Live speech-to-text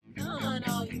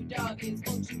you dog is,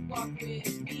 won't you walk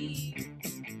with me?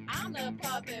 I'm the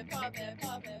puppet dog.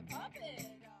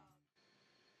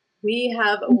 We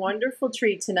have a wonderful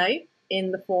treat tonight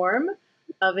in the form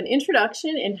of an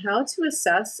introduction in how to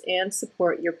assess and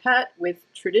support your pet with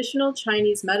traditional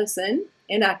Chinese medicine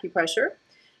and acupressure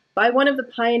by one of the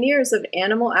pioneers of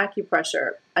animal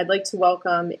acupressure. I'd like to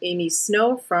welcome Amy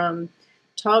Snow from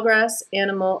Tallgrass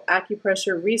Animal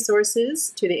Acupressure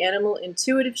Resources to the Animal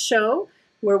Intuitive Show,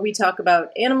 where we talk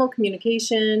about animal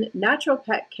communication, natural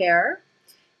pet care,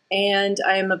 and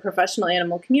I am a professional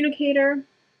animal communicator,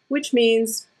 which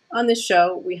means on this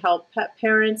show we help pet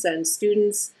parents and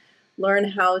students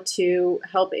learn how to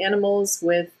help animals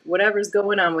with whatever's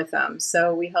going on with them.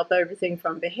 So we help everything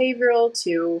from behavioral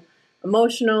to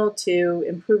emotional to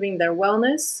improving their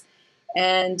wellness.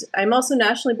 And I'm also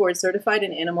nationally board certified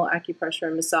in animal acupressure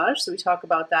and massage, so we talk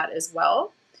about that as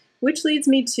well, which leads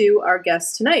me to our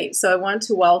guest tonight. So I want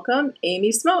to welcome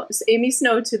Amy Snow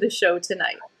to the show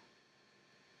tonight.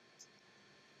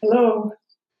 Hello.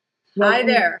 Hi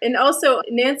there. And also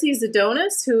Nancy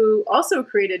Zadonis, who also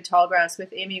created Tallgrass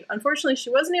with Amy. Unfortunately, she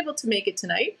wasn't able to make it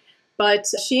tonight, but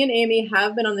she and Amy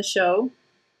have been on the show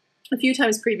a few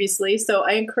times previously. So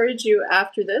I encourage you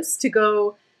after this to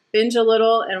go binge a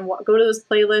little and go to those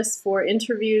playlists for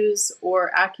interviews or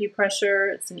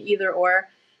acupressure. It's an either or.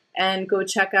 And go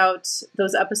check out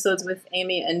those episodes with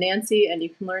Amy and Nancy, and you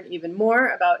can learn even more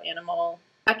about animal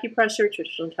acupressure,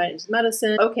 traditional Chinese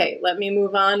medicine. Okay, let me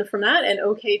move on from that. And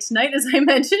okay, tonight, as I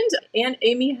mentioned, and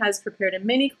Amy has prepared a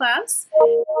mini class,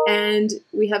 and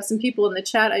we have some people in the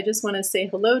chat I just want to say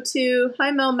hello to.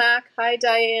 Hi, Mel Mac. Hi,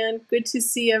 Diane. Good to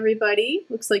see everybody.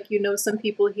 Looks like you know some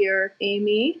people here,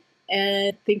 Amy,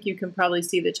 and I think you can probably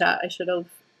see the chat. I should have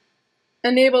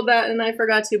enabled that and I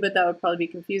forgot to, but that would probably be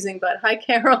confusing. But hi,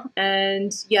 Carol.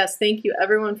 And yes, thank you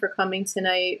everyone for coming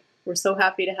tonight. We're so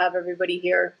happy to have everybody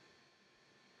here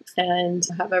and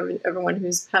have everyone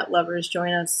who's pet lovers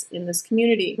join us in this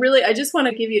community. Really, I just want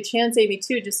to give you a chance, Amy,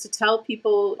 too, just to tell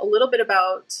people a little bit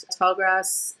about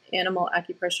Tallgrass Animal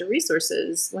Acupressure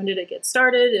Resources. When did it get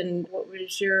started, and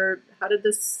how did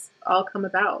this all come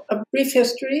about? A brief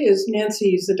history is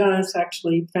Nancy Zadonis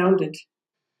actually founded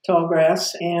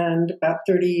Tallgrass, and about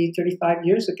 35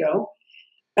 years ago,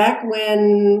 back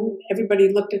when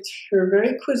everybody looked at her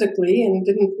very quizzically and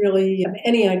didn't really have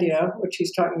any idea what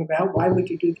she's talking about. Why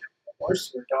would you do that for a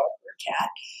horse or a dog or a cat?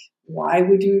 Why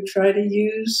would you try to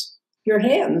use your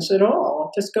hands at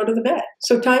all? Just go to the vet.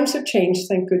 So times have changed,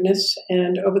 thank goodness.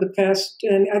 And over the past,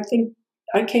 and I think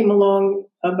I came along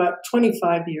about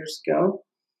 25 years ago.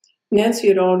 Nancy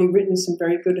had already written some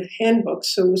very good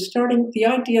handbooks. So it was the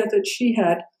idea that she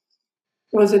had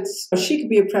was she could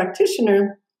be a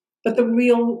practitioner, but the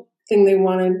real thing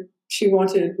she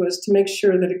wanted was to make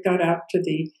sure that it got out to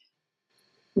the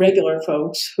regular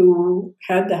folks who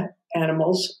had the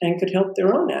animals and could help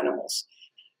their own animals.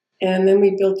 And then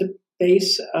we built a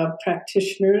base of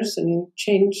practitioners and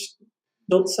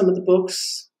built some of the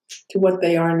books to what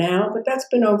they are now, but that's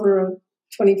been over a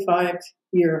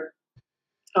 25-year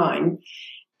time.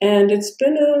 And it's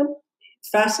been a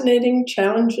fascinating,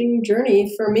 challenging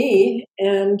journey for me,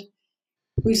 and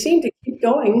we seem to keep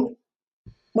going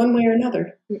one way or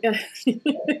another.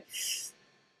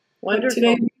 Wonderful.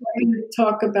 Today we're going to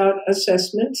talk about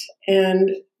assessment,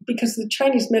 and because the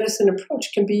Chinese medicine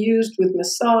approach can be used with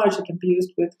massage, it can be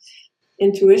used with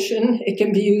intuition, it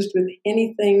can be used with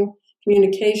anything,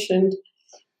 communication,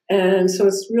 and so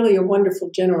it's really a wonderful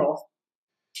general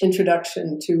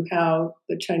introduction to how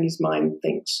the Chinese mind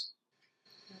thinks.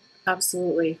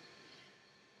 Absolutely.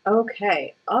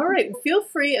 Okay. All right. Feel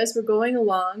free as we're going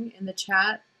along in the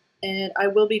chat, and I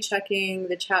will be checking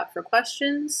the chat for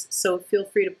questions, so feel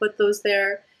free to put those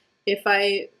there. If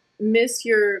I miss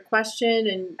your question,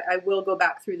 and I will go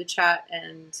back through the chat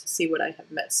and see what I have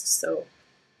missed. So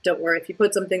don't worry if you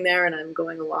put something there and I'm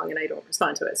going along and I don't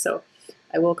respond to it. So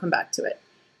I will come back to it.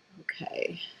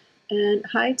 Okay. And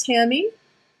hi, Tammy.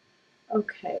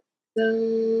 Okay.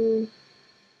 So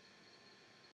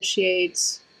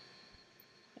appreciate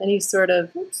any sort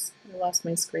of, oops, I lost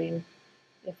my screen.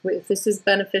 If this is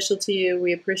beneficial to you,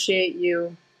 we appreciate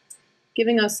you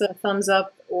giving us a thumbs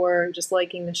up or just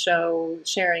liking the show,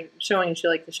 showing that you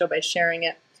like the show by sharing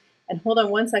it. And hold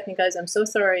on one second, guys. I'm so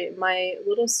sorry. My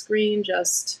little screen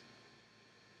just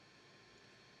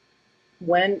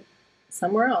went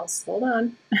somewhere else. Hold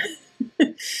on.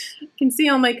 I can see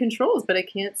all my controls, but I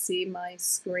can't see my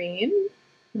screen.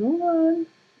 Hold on.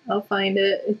 I'll find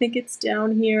it. I think it's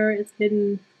down here. It's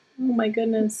hidden. Oh my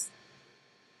goodness.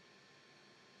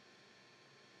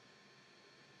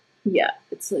 Yeah,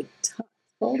 it's like tough.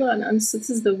 Hold on. This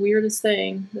is the weirdest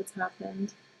thing that's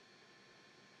happened.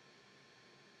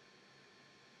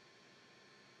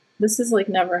 This has like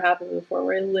never happened before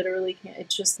where I literally can't. It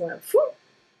just went. Whew.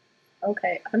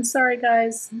 Okay, I'm sorry,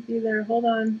 guys. Be there. Hold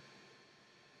on.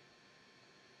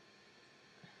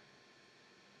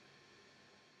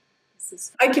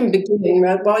 I can begin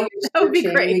while you're that would be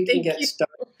searching. great. We can Thank get you.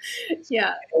 started.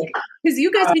 Yeah, because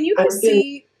you guys, can you guys I've been,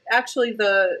 see actually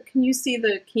the? Can you see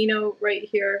the keynote right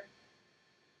here?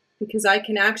 Because I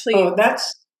can actually. oh,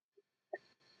 that's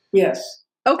yes.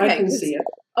 Okay, I can see it.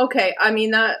 Okay, I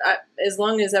mean that as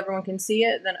long as everyone can see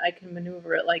it, then I can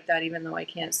maneuver it like that, even though I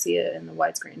can't see it in the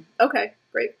widescreen. Okay,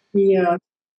 great. Yeah,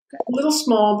 a little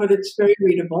small, but it's very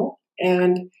readable.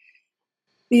 And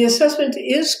the assessment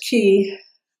is key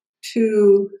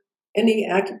to any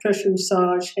acupressure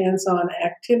massage hands-on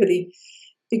activity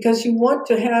because you want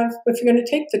to have, if you're going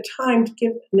to take the time to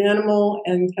give an animal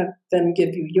and have them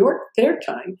give you their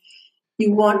time,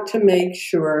 you want to make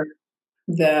sure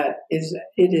that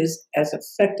it is as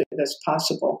effective as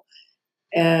possible.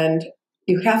 And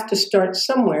you have to start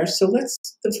somewhere. So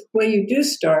the way you do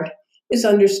start is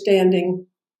understanding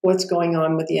what's going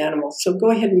on with the animal. So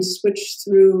go ahead and switch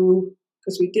through,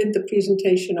 because we did the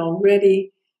presentation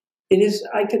already.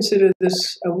 I consider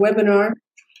this a webinar.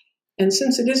 And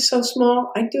since it is so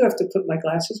small, I do have to put my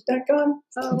glasses back on.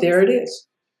 Oh, there it is.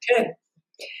 Okay.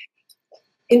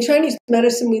 In Chinese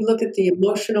medicine, we look at the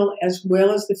emotional as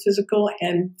well as the physical,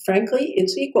 and frankly,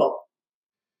 it's equal.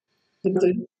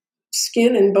 The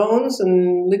skin and bones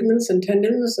and ligaments and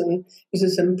tendons and is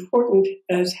as important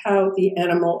as how the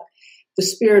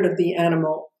spirit of the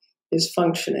animal is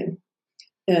functioning.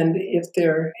 And if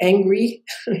they're angry,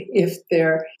 if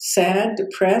they're sad,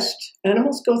 depressed,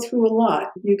 animals go through a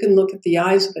lot. You can look at the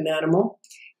eyes of an animal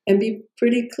and be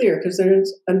pretty clear, because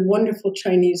there's a wonderful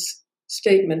Chinese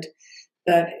statement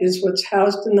that is what's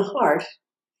housed in the heart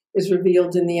is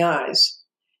revealed in the eyes.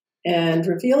 And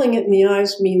revealing it in the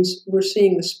eyes means we're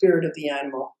seeing the spirit of the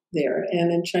animal there.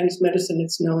 And in Chinese medicine,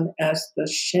 it's known as the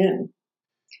Shen.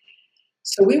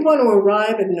 So we want to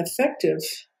arrive at an effective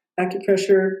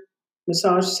acupressure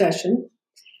massage session.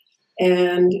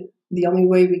 And the only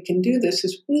way we can do this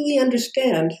is really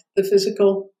understand the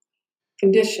physical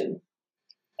condition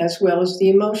as well as the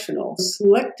emotional.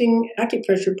 Selecting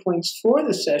acupressure points for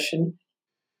the session,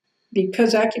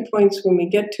 because acupoints, when we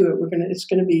get to it, it's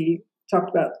going to be talked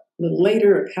about a little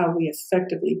later of how we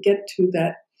effectively get to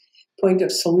that point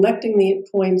of selecting the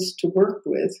points to work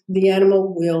with. The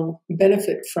animal will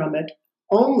benefit from it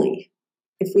only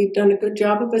if we've done a good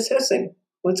job of assessing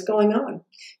what's going on,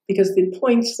 because the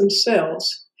points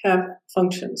themselves have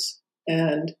functions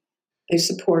and they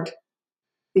support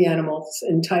the animal's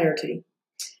entirety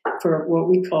for what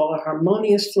we call a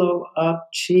harmonious flow of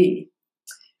qi.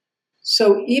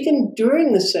 So even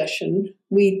during the session,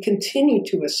 we continue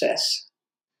to assess,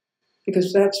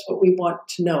 because that's what we want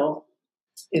to know,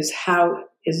 is how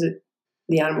is it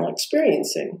the animal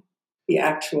experiencing the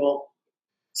actual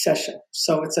session.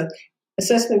 So it's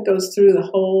assessment goes through the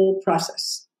whole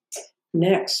process.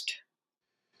 Next.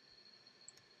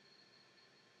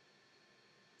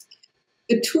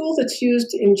 The tool that's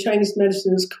used in Chinese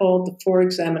medicine is called the 4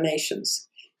 examinations.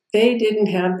 They didn't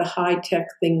have the high-tech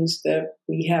things that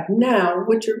we have now,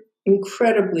 which are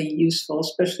incredibly useful,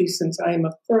 especially since I am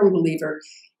a firm believer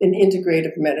in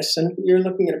integrative medicine. You're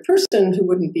looking at a person who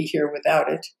wouldn't be here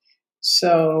without it.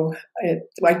 So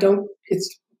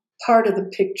it's part of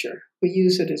the picture. We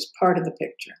use it as part of the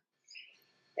picture.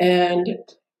 And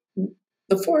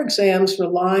the 4 exams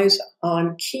relies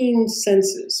on keen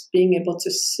senses, being able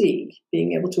to see,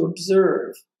 being able to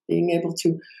observe, being able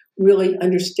to really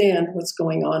understand what's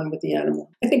going on with the animal.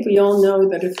 I think we all know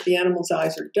that if the animal's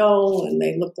eyes are dull and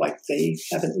they look like they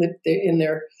haven't lived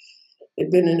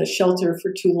they've been in a shelter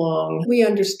for too long, we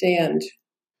understand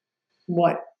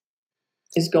what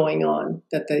is going on,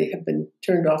 that they have been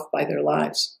turned off by their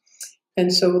lives.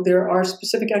 And so there are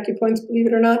specific acupoints, believe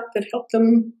it or not, that help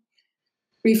them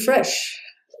refresh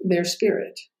their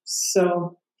spirit.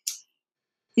 So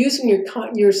using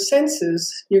your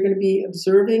senses, you're going to be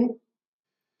observing,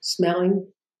 smelling,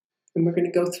 and we're going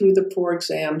to go through the 4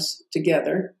 exams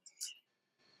together.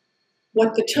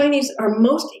 What the Chinese are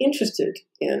most interested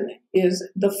in is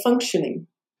the functioning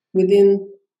within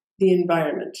the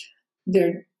environment.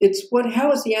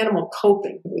 How is the animal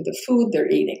coping with the food they're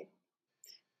eating,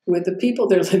 with the people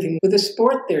they're living with, the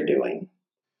sport they're doing.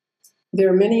 There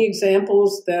are many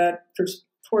examples that for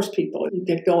horse people, you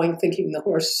get going thinking the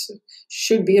horse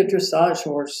should be a dressage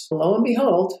horse. Lo and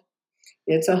behold,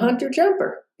 it's a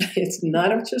hunter-jumper. It's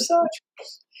not a dressage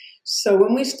horse. So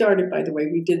when we started, by the way,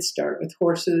 we did start with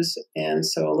horses, and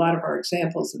so a lot of our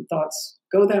examples and thoughts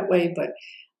go that way, but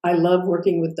I love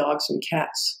working with dogs and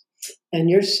cats. And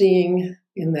you're seeing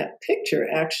in that picture,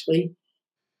 actually,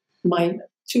 my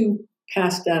two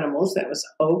past animals. That was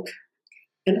Oak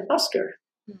and Oscar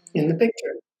in the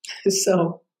picture.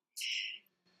 So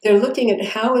they're looking at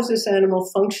how is this animal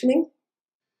functioning,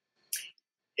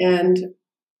 and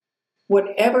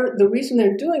whatever the reason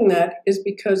they're doing that is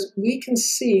because we can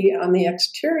see on the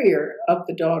exterior of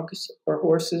the dog's or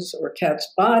horse's or cat's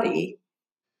body,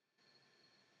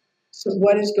 so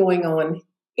what is going on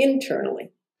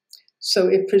internally. So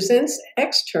it presents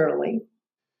externally.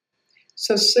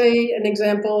 So say an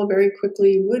example very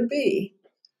quickly would be,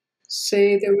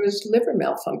 say there was liver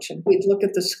malfunction. We'd look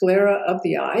at the sclera of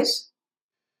the eyes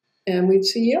and we'd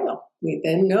see yellow. We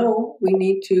then know we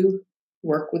need to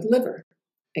work with liver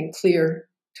and clear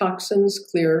toxins,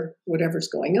 clear whatever's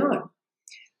going on.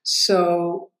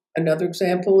 So another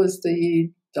example is the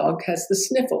dog has the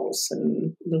sniffles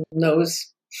and the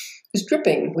nose is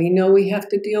dripping. We know we have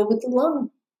to deal with the lung.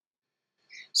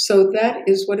 So that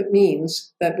is what it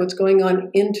means, that what's going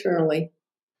on internally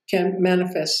can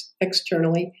manifest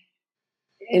externally.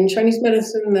 In Chinese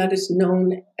medicine, that is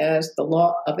known as the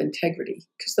law of integrity,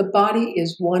 because the body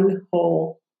is one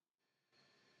whole.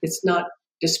 It's not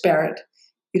disparate.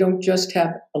 You don't just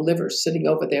have a liver sitting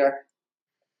over there,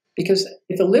 because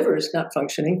if the liver is not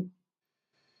functioning,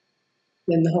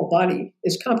 then the whole body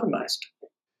is compromised.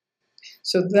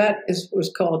 So that is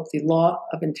what's called the law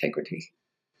of integrity.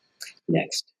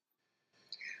 Next.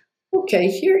 Okay,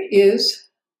 here is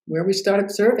where we start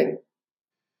observing.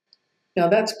 Now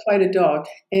that's quite a dog.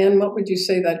 And what would you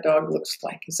say that dog looks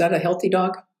like? Is that a healthy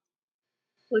dog?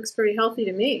 Looks pretty healthy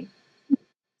to me.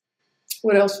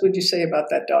 What else would you say about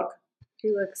that dog?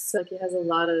 He looks like he has a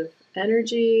lot of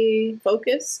energy,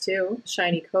 focus too.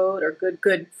 Shiny coat or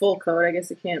good full coat. I guess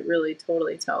you can't really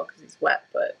totally tell because he's wet,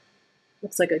 but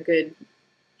looks like a good,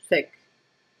 thick,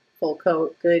 full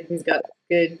coat. Good. He's got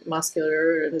good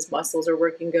muscular. His muscles are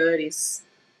working good. He's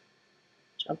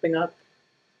jumping up,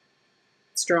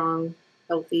 strong,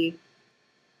 healthy.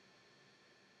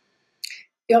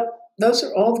 Yep, those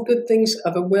are all the good things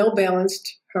of a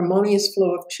well-balanced, harmonious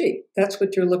flow of qi. That's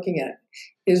what you're looking at.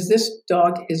 Is this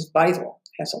dog is vital,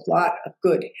 has a lot of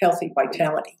good, healthy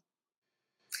vitality.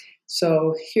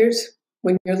 So here's,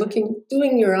 when you're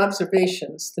doing your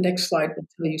observations, the next slide will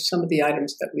tell you some of the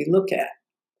items that we look at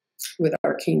with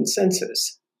our keen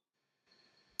senses.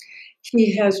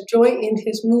 He has joy in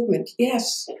his movement.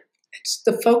 Yes,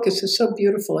 the focus is so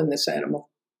beautiful in this animal.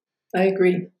 I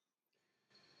agree.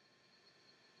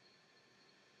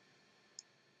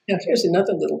 Now here's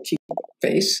another little cute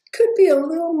face. Could be a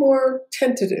little more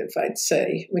tentative, I'd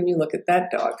say, when you look at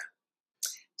that dog.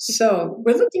 So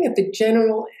we're looking at the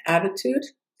general attitude,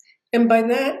 and by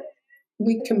that,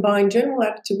 we combine general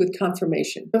attitude with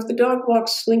confirmation. If the dog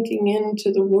walks slinking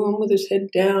into the room with his head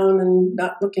down and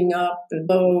not looking up and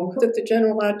low, that the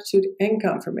general attitude and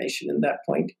confirmation at that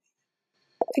point,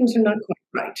 things are not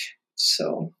quite right.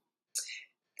 So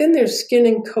then there's skin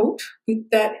and coat.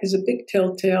 That is a big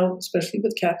telltale, especially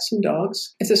with cats and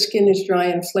dogs. If the skin is dry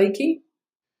and flaky,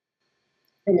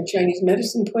 from a Chinese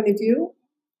medicine point of view,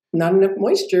 not enough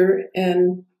moisture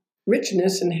and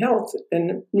richness and health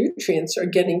and nutrients are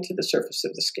getting to the surface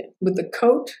of the skin. With the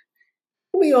coat,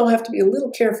 we all have to be a little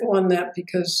careful on that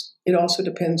because it also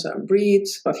depends on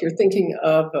breeds. If you're thinking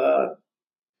of a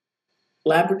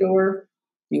Labrador,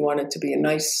 you want it to be a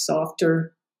nice,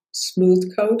 softer,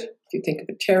 smooth coat. If you think of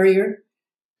a terrier,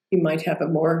 you might have a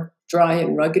more dry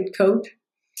and rugged coat.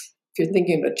 If you're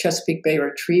thinking of a Chesapeake Bay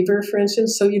Retriever, for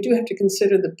instance, so you do have to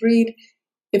consider the breed.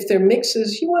 If they're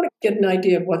mixes, you want to get an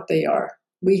idea of what they are.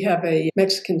 We have a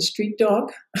Mexican street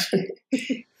dog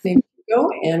named Hugo,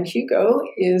 and Hugo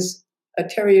is a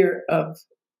terrier of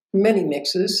many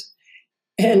mixes,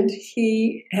 and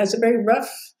he has a very rough,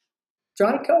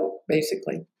 dry coat,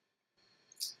 basically.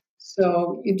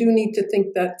 So you do need to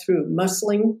think that through.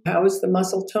 Muscling, how is the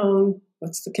muscle tone?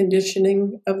 What's the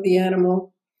conditioning of the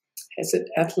animal? Is it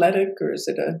athletic or is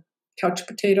it a couch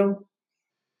potato?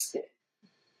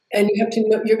 And you have to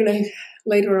know, you're going to,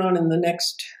 later on in the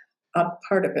next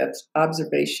part of it,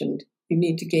 observation, you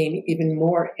need to gain even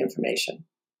more information.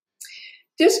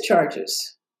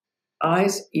 Discharges,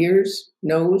 eyes, ears,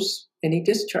 nose, any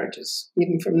discharges,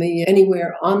 even from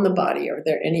anywhere on the body. Are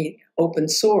there any open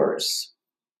sores?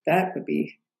 That would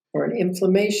be, or an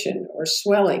inflammation, or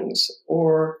swellings,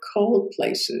 or cold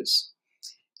places.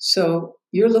 So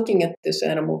you're looking at this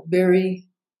animal very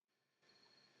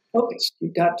focused.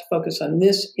 You've got to focus on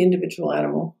this individual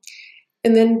animal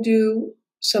and then do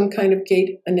some kind of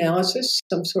gait analysis,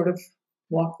 some sort of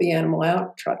walk the animal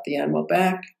out, trot the animal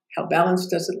back. How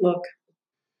balanced does it look?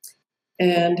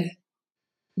 And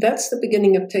That's the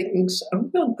beginning of taking a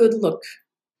real good look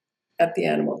at the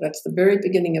animal. That's the very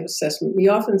beginning of assessment. We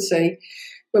often say,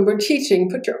 when we're teaching,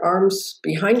 put your arms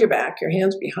behind your back, your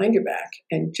hands behind your back,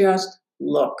 and just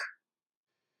look.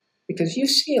 Because you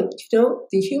see,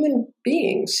 the human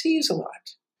being sees a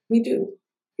lot. We do.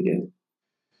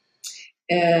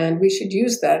 And we should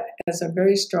use that as a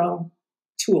very strong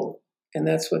tool. And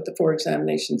that's what the 4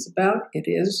 examination is about. It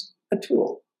is a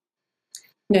tool.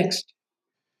 Next.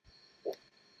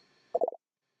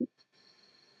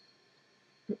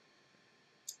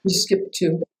 You skip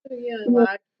 2. Yeah,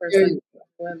 lag for a There second. you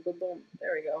Boom, boom, boom. There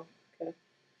we go. Okay.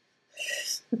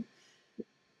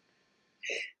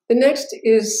 The next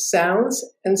is sounds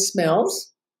and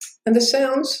smells. And the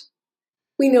sounds,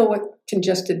 we know what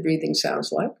congested breathing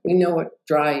sounds like. We know what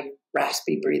dry,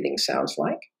 raspy breathing sounds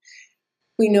like.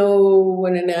 We know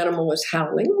when an animal is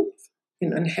howling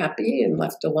and unhappy and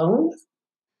left alone.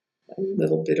 A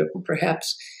little bit of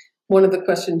perhaps one of the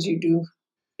questions you do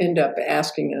end up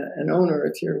asking an owner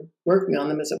if you're working on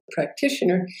them as a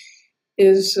practitioner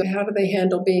is how do they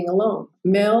handle being alone?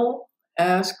 Mel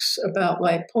asks about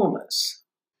lipomas.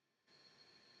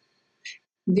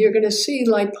 You're going to see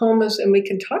lipomas, and we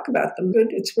can talk about them. But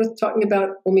it's worth talking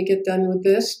about when we get done with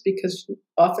this, because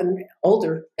often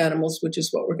older animals, which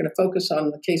is what we're going to focus on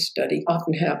in the case study,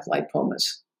 often have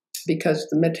lipomas because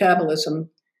the metabolism,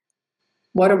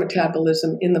 water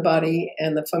metabolism in the body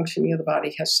and the functioning of the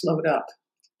body has slowed up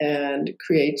and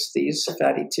creates these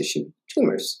fatty tissue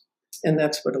tumors. And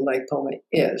that's what a lipoma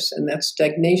is. And that's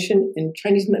stagnation. In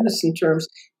Chinese medicine terms,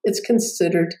 it's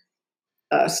considered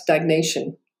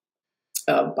stagnation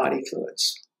of body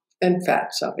fluids and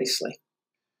fats, obviously.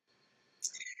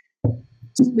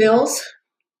 Smells.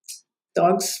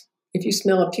 Dogs, if you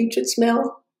smell a putrid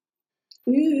smell,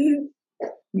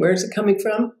 where is it coming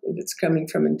from? If it's coming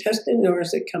from intestine, or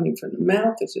is it coming from the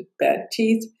mouth? Is it bad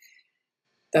teeth?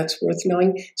 That's worth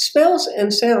knowing. Smells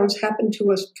and sounds happen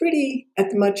to us pretty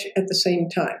much at the same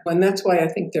time. And that's why I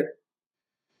think they're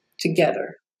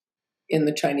together in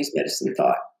the Chinese medicine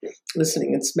thought,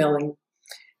 listening and smelling.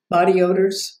 Body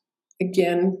odors,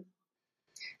 again,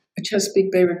 a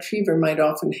Chesapeake Bay Retriever might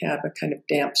often have a kind of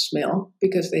damp smell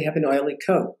because they have an oily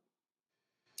coat.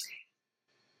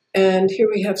 And here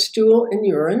we have stool and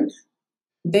urine.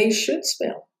 They should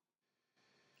smell.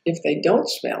 If they don't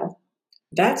smell,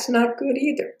 that's not good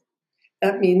either.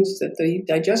 That means that the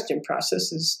digestion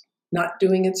process is not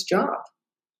doing its job.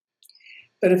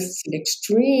 But if it's an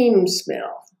extreme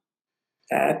smell,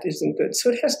 that isn't good. So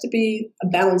it has to be a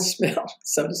balanced smell,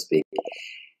 so to speak.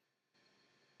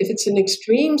 If it's an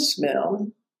extreme smell,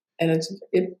 and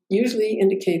it usually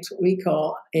indicates what we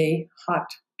call a hot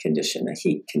condition, a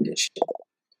heat condition.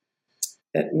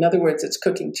 In other words, it's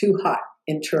cooking too hot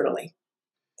internally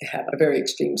to have a very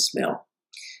extreme smell.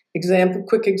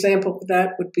 Quick example of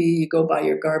that would be you go buy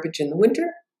your garbage in the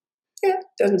winter. Yeah, it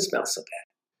doesn't smell so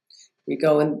bad. You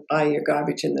go and buy your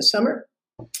garbage in the summer,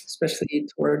 especially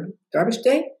toward garbage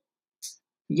day.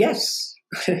 Yes,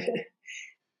 the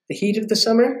heat of the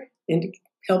summer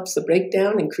helps the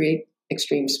breakdown and create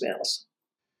extreme smells.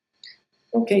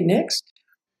 Okay, next.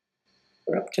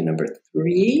 We're up to number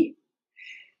 3.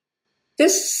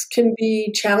 This can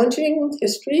be challenging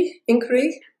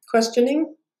inquiry,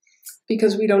 questioning,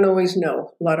 because we don't always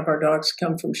know. A lot of our dogs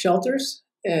come from shelters,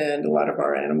 and a lot of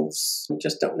our animals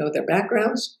just don't know their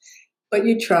backgrounds. But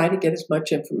you try to get as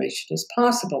much information as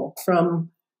possible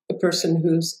from the person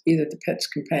who's either the pet's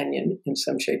companion in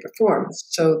some shape or form.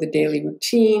 So the daily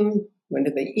routine, when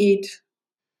do they eat?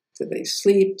 Do they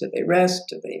sleep? Do they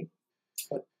rest?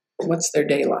 What's their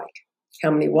day like?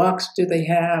 How many walks do they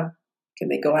have? Can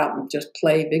they go out and just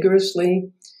play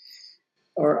vigorously?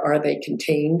 Or are they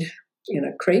contained in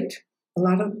a crate a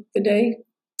lot of the day?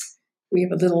 We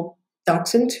have a little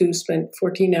dachshund who spent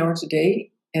 14 hours a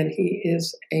day, and he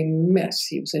is a mess.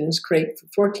 He was in his crate for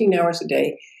 14 hours a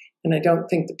day, and I don't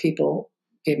think the people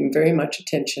gave him very much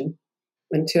attention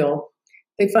until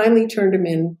they finally turned him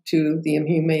in to the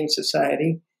Humane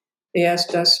Society. They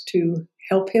asked us to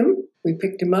help him. We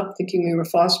picked him up thinking we were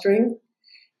fostering.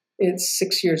 It's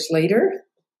 6 years later,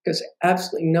 because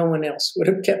absolutely no one else would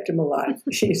have kept him alive.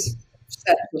 He's a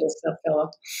sad little stuff fellow.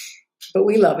 But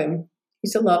we love him.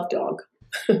 He's a love dog.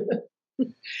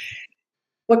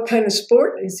 What kind of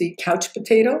sport? Is he couch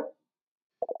potato?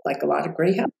 Like a lot of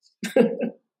greyhounds,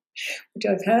 which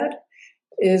I've had.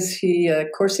 Is he a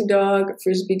coursing dog, a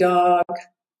frisbee dog,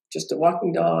 just a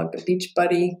walking dog, a beach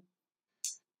buddy?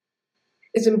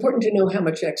 It's important to know how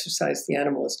much exercise the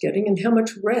animal is getting and how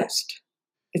much rest.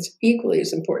 It's equally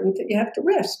as important that you have to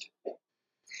rest.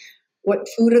 What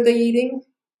food are they eating?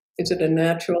 Is it a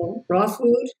natural raw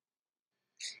food?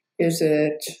 Is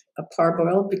it a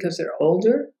parboiled because they're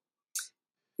older?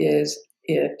 Is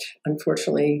it,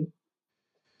 unfortunately,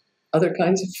 other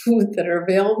kinds of food that are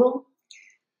available?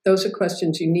 Those are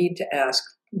questions you need to ask.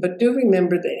 But do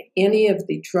remember that any of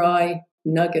the dry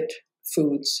nugget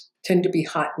foods tend to be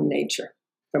hot in nature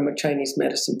from a Chinese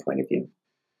medicine point of view.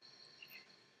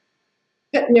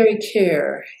 Veterinary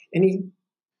care. Any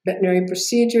veterinary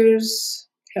procedures?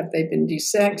 Have they been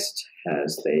desexed?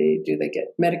 Do they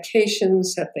get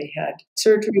medications? Have they had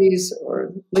surgeries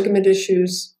or ligament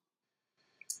issues?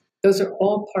 Those are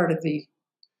all part of the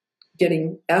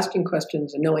asking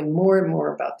questions and knowing more and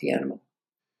more about the animal.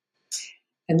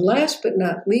 And last but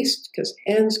not least, because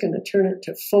Anne's going to turn it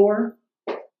to 4.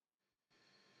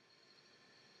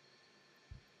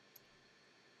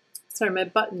 Sorry, my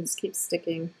buttons keep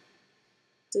sticking.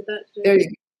 Did that? There you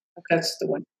go. That's the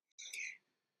one.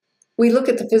 We look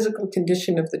at the physical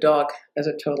condition of the dog as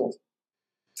a total.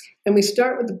 And we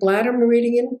start with the bladder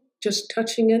meridian, just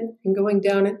touching it and going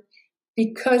down it,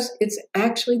 because it's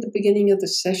actually the beginning of the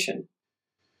session.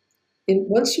 And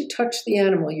once you touch the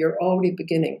animal, you're already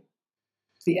beginning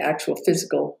the actual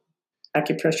physical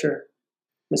acupressure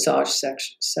massage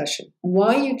session.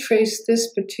 Why you trace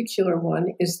this particular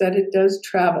one is that it does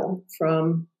travel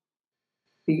from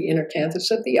the inner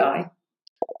canthus of the eye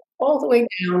all the way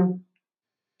down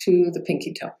to the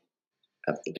pinky toe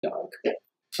of the dog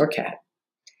or cat.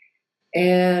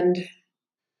 And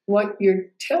what you're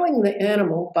telling the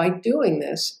animal by doing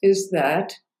this is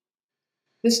that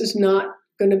this is not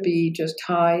going to be just,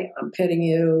 hi, I'm petting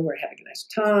you, we're having a nice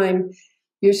time.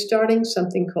 You're starting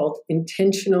something called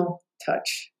intentional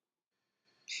touch.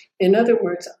 In other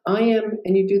words,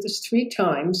 and you do this 3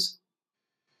 times,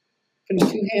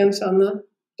 putting 2 hands on the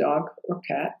dog or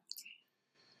cat,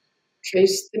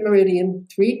 trace the meridian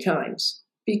 3 times,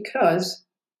 because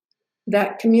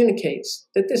that communicates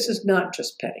that this is not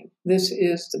just petting. This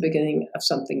is the beginning of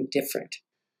something different.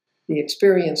 The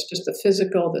experience, just the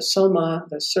physical, the soma,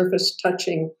 the surface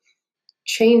touching,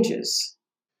 changes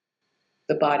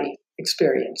the body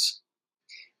experience.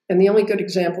 And the only good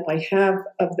example I have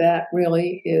of that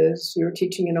really is we were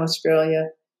teaching in Australia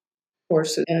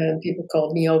horses, and people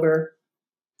called me over,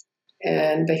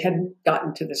 and they hadn't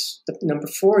gotten to the number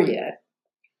 4 yet.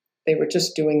 They were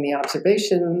just doing the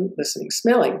observation, listening,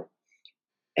 smelling.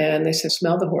 And they said,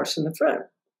 smell the horse in the front.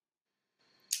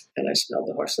 And I smelled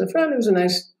the horse in the front. It was a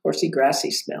nice, horsey, grassy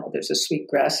smell. There's a sweet,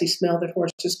 grassy smell that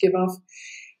horses give off.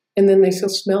 And then they still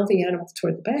smell the animal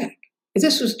toward the back.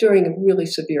 This was during a really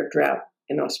severe drought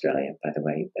in Australia, by the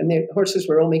way. And the horses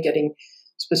were only getting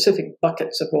specific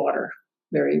buckets of water,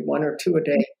 1 or 2 a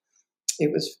day.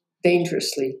 It was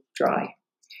dangerously dry.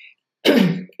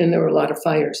 And there were a lot of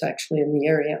fires, actually, in the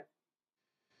area.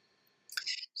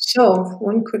 So,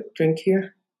 one quick drink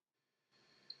here.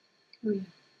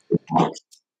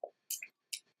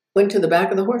 Went to the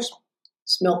back of the horse.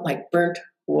 Smelled like burnt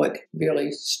wood,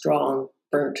 really strong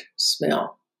burnt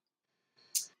smell.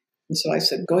 And so I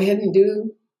said, go ahead and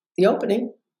do the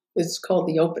opening. It's called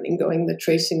the opening,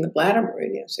 tracing the bladder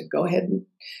meridian. I said, go ahead and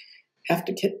have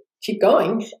to keep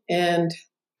going. And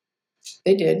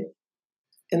they did.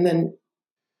 And then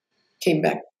came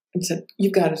back and said,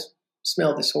 you've got to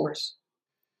smell this horse.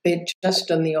 They had just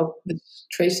done the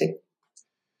tracing.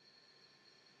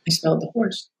 I smelled the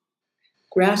horse.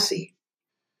 Grassy.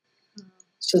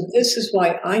 So this is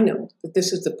why I know that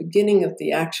this is the beginning of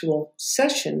the actual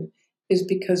session, is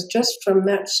because just from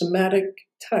that somatic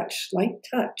touch, light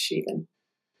touch even,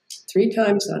 3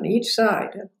 times on each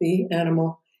side of the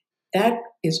animal, that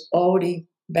is already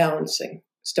balancing,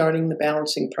 starting the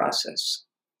balancing process.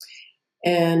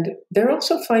 And they're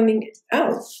also finding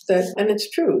out that, and it's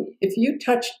true, if you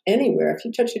touch anywhere, if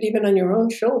you touch it even on your own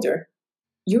shoulder,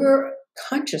 your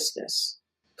consciousness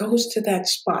goes to that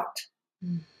spot.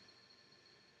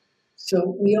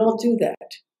 So we all do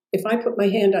that. If I put my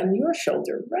hand on your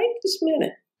shoulder right this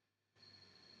minute,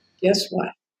 guess what?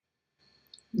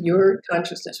 Your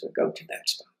consciousness would go to that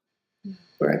spot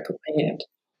where I put my hand.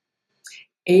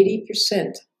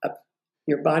 80% of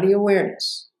your body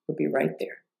awareness will be right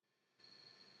there.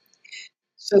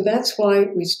 So that's why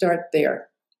we start there.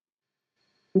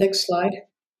 Next slide.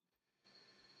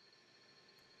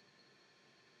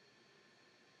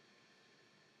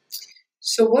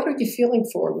 So what are you feeling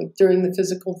during the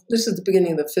physical? This is the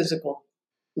beginning of the physical,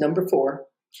 number 4.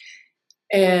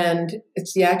 And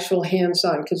it's the actual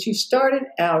hands-on, because you started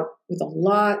out with a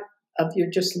lot of you're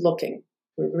just looking.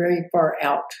 We're very far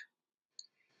out.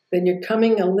 Then you're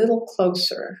coming a little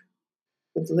closer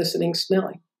with listening,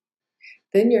 smelling.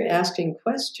 Then you're asking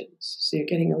questions, so you're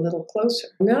getting a little closer.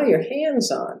 Now you're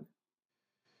hands-on.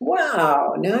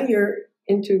 Wow, now you're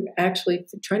into actually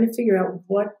trying to figure out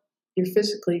what you're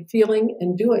physically feeling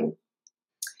and doing.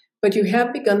 But you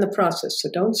have begun the process, so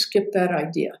don't skip that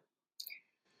idea.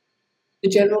 The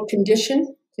general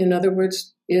condition, in other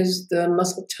words, is the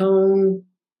muscle tone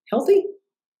healthy?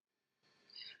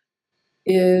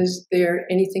 Is there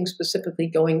anything specifically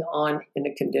going on in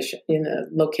a condition, in a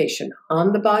location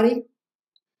on the body?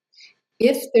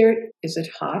 If there, is it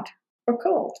hot or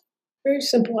cold? Very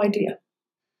simple idea.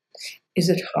 Is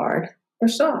it hard or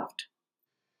soft?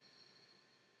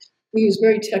 We use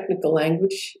very technical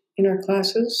language in our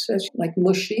classes, as like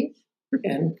mushy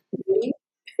and gooey.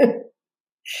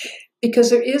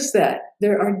 Because there is that.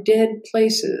 There are dead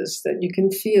places that you can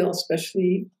feel,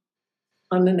 especially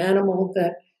on an animal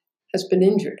that has been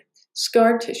injured.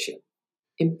 Scar tissue.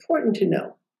 Important to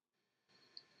know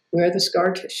where the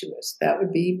scar tissue is. That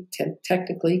would be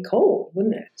technically cold,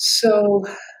 wouldn't it? So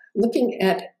looking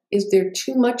at, is there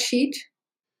too much heat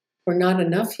or not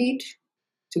enough heat?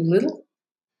 Too little?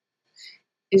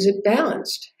 Is it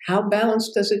balanced? How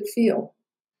balanced does it feel?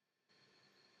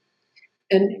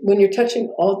 And when you're touching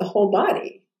the whole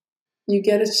body, you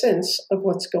get a sense of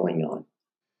what's going on.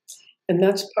 And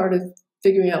that's part of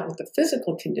figuring out what the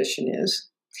physical condition is.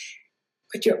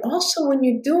 But you're also, when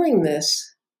you're doing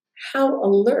this, how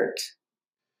alert?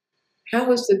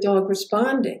 How is the dog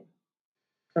responding,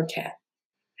 or cat?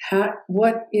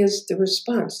 What is the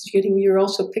response? You're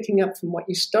also picking up from what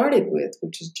you started with,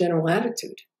 which is general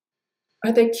attitude.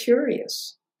 Are they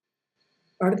curious?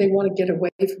 Or do they want to get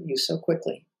away from you so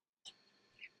quickly?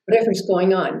 Whatever's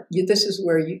going on, this is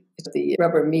where the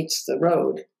rubber meets the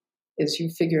road, is you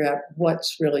figure out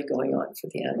what's really going on for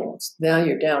the animals. Now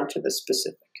you're down to the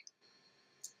specific.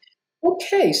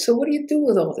 Okay, so what do you do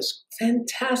with all this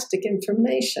fantastic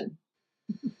information?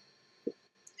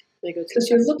 Because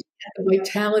you're looking at the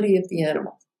vitality of the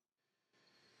animal.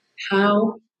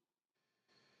 How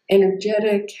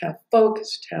energetic, how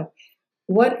focused,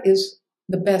 what is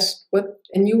the best,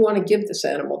 and you want to give this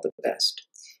animal the best.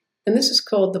 And this is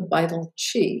called the vital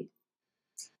chi.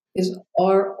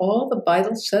 Are all the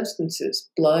vital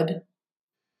substances, blood,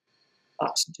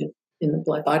 oxygen in the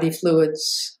blood, body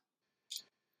fluids,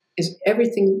 is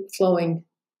everything flowing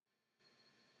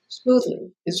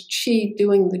smoothly? Is chi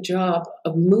doing the job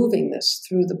of moving this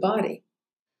through the body?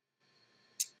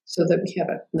 So that we have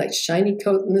a nice shiny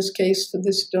coat in this case for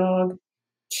this dog,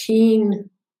 keen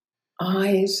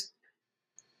eyes,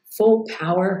 full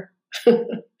power.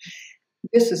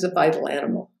 This is a vital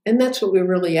animal. And that's what we're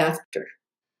really after.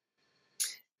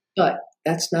 But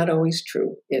that's not always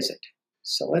true, is it?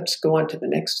 So let's go on to the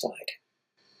next slide.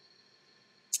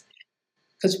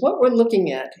 Because what we're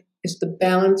looking at is the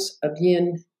balance of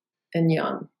yin and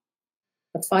yang,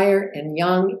 the fire and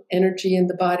yang energy in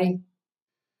the body,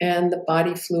 and the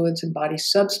body fluids and body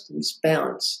substance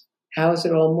balance. How is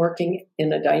it all working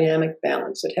in a dynamic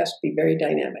balance? It has to be very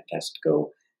dynamic. It has to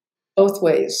go both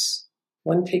ways.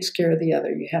 One takes care of the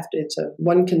other.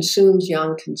 One consumes,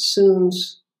 yang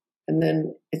consumes, and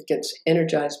then it gets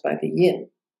energized by the yin.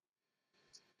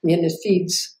 Yin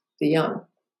feeds the yang.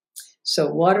 So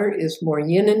water is more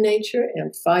yin in nature,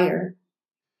 and fire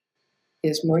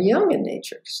is more yang in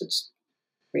nature because it's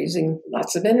raising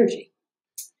lots of energy.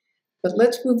 But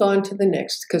let's move on to the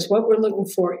next, because what we're looking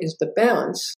for is the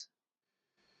balance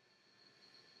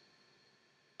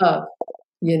of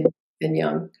yin and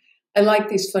yang. I like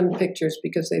these fun pictures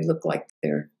because they look like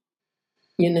they're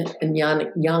yin and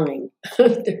yanging.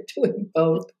 They're doing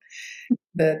both.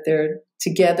 That they're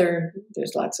together.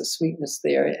 There's lots of sweetness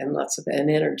there and lots of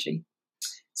energy.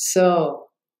 So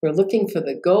we're looking for,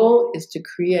 the goal is to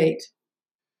create,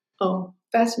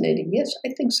 fascinating. Yes, I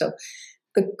think so.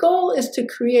 The goal is to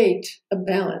create a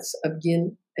balance of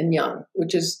yin and yang,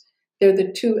 which is, they're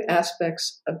the two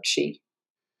aspects of qi.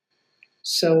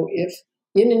 So if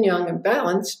yin and yang are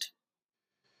balanced,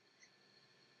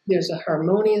 there's a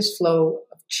harmonious flow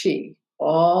of qi.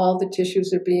 All the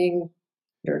tissues are being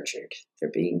nurtured.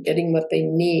 They're getting what they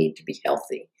need to be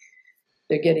healthy.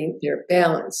 They're getting their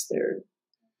balance.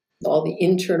 All the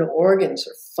internal organs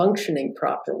are functioning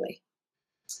properly.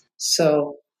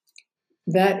 So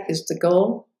that is the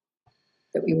goal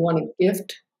that we want to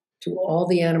gift to all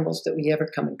the animals that we ever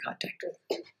come in contact with.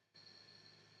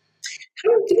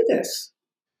 How do we do this?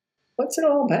 What's it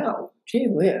all about? Gee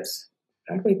whiz,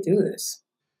 how do we do this?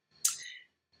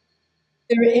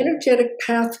 There are energetic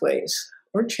pathways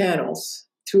or channels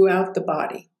throughout the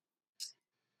body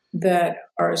that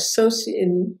are associated,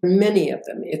 in many of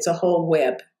them. It's a whole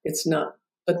web. It's not,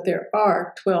 but there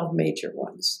are 12 major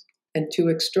ones and 2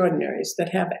 extraordinaries that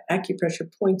have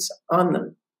acupressure points on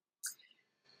them.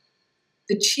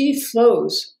 the chi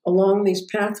flows along these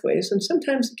pathways, and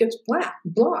sometimes it gets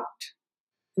blocked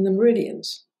in the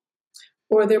meridians.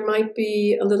 Or there might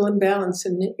be a little imbalance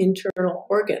in the internal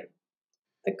organ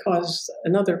that causes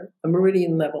a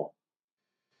meridian level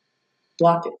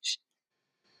blockage.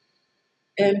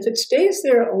 And if it stays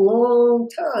there a long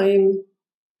time,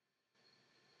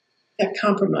 that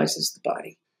compromises the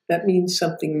body. That means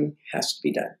something has to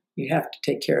be done. You have to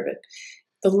take care of it.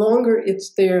 The longer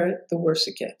it's there, the worse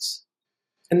it gets.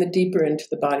 And the deeper into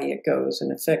the body it goes and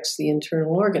affects the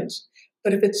internal organs.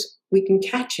 But we can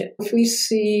catch it. If we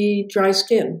see dry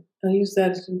skin, I'll use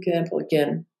that as an example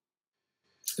again.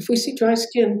 If we see dry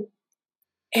skin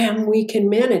and we can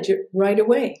manage it right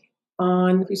away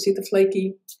if we see the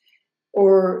flaky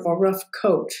or a rough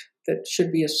coat that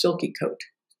should be a silky coat,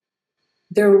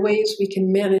 there are ways we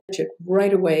can manage it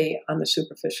right away on the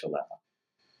superficial level.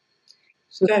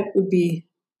 So that would be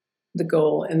the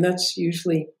goal, and that's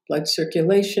usually blood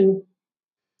circulation.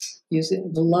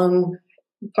 Using the lung,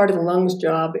 part of the lung's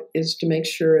job is to make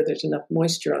sure there's enough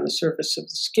moisture on the surface of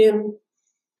the skin.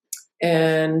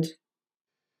 And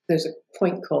there's a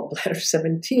point called bladder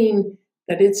 17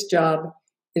 that its job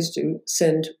is to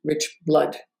send rich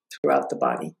blood throughout the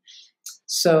body.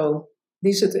 So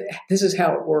this is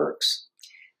how it works.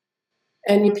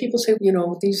 And people say,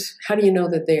 how do you know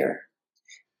they're there?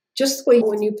 Just the way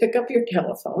when you pick up your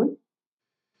telephone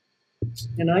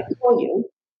and I call you,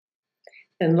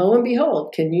 and lo and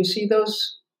behold, can you see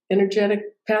those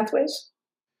energetic pathways?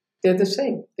 They're the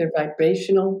same. They're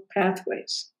vibrational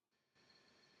pathways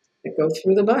that go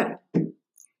through the body.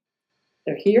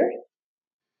 They're here,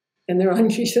 and they're on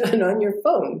your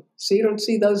phone. So you don't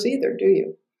see those either, do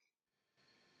you?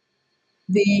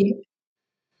 The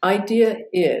idea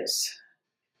is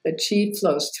that chi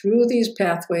flows through these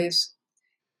pathways,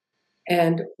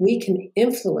 and we can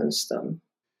influence them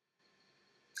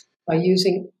by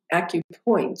using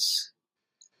acupoints.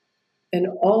 And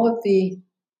all of the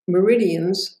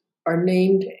meridians are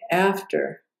named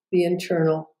after the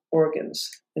internal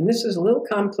organs. And this is a little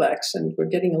complex, and we're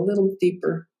getting a little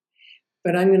deeper.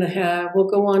 But we'll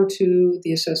go on to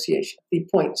the association, the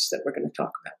points that we're going to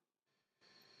talk about.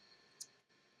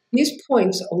 These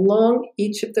points along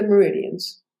each of the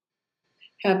meridians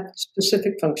have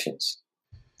specific functions.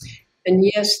 And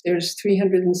yes, there's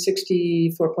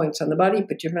 364 points on the body,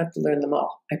 but you don't have to learn them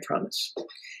all, I promise.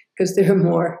 Because there are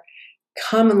more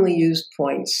commonly used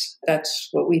points. That's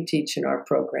what we teach in our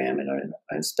program, and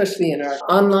especially in our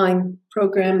online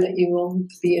program that you will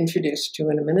be introduced to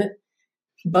in a minute.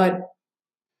 But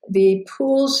the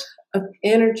pools of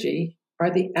energy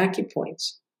are the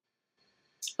acupoints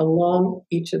along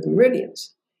each of the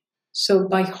meridians. So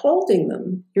by holding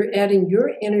them, you're adding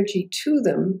your energy to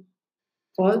them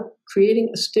while creating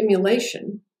a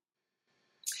stimulation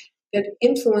that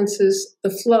influences the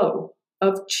flow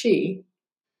of qi.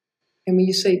 And when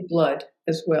you say blood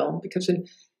as well, because in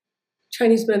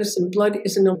Chinese medicine, blood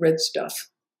isn't no red stuff.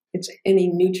 It's any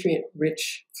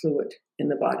nutrient-rich fluid in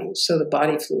the body. So the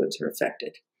body fluids are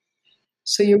affected.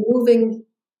 So you're moving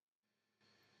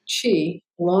qi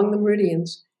along the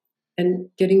meridians and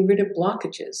getting rid of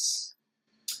blockages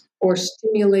or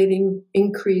stimulating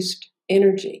increased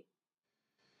energy,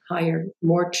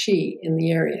 more qi in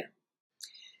the area.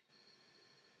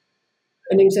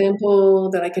 An example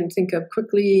that I can think of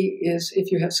quickly is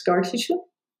if you have scar tissue,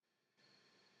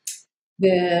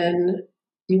 then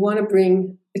you want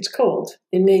to it's cold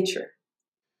in nature.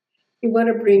 You want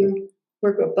to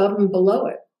work above and below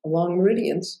it along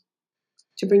meridians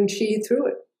to bring qi through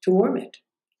it, to warm it.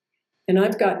 And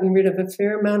I've gotten rid of a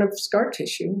fair amount of scar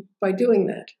tissue by doing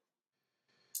that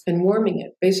and warming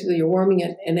it. Basically, you're warming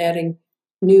it and adding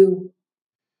new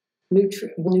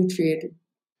nutrient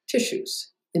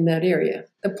tissues in that area.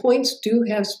 The points do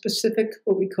have specific,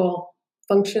 what we call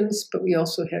functions, but we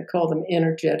also call them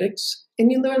energetics.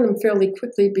 And you learn them fairly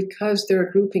quickly because there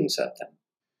are groupings of them.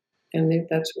 And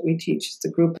that's what we teach,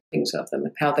 the groupings of them,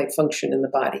 and how they function in the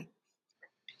body.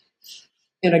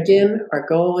 And again, our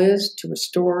goal is to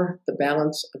restore the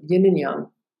balance of yin and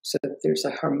yang so that there's a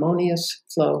harmonious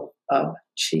flow of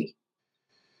qi.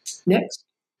 Next.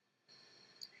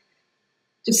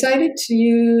 Decided to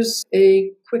use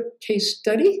a quick case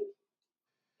study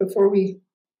before we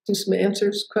do some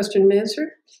question and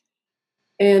answer.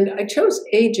 And I chose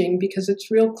aging because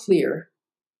it's real clear,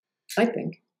 I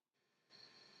think,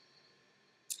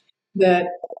 that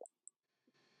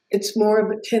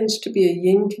tends to be a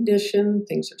yin condition.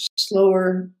 Things are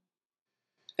slower,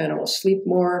 animals sleep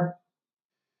more.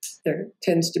 There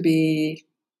tends to be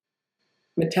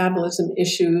metabolism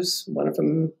issues. One of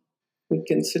them we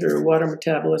consider water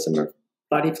metabolism or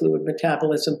body fluid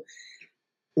metabolism.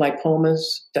 lipomas.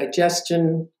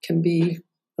 Digestion can be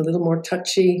a little more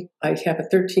touchy. I have a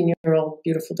 13-year-old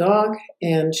beautiful dog,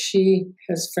 and she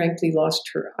has frankly lost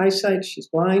her eyesight. She's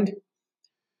blind.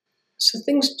 So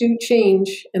things do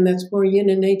change, and that's more yin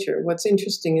in nature. What's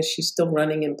interesting is she's still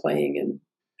running and playing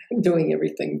and doing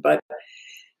everything, but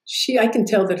I can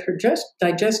tell that her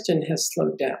digestion has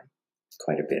slowed down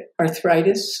quite a bit.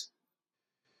 Arthritis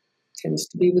tends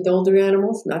to be with older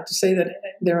animals. Not to say that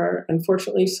there are,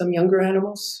 unfortunately, some younger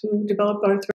animals who develop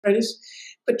arthritis,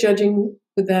 but judging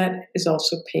with that is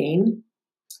also pain,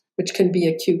 which can be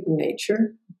acute in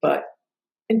nature. But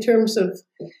in terms of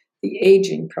the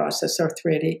aging process,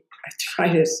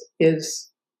 arthritis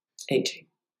is aging.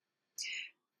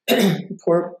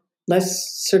 Less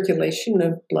circulation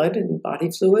of blood and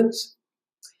body fluids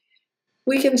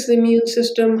weakens the immune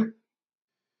system.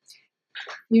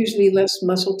 Usually less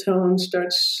muscle tone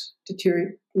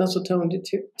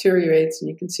deteriorates, and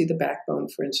you can see the backbone,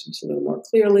 for instance, a little more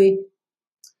clearly.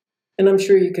 And I'm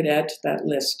sure you could add to that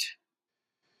list.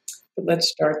 But let's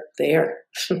start there.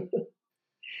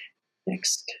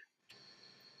 Next.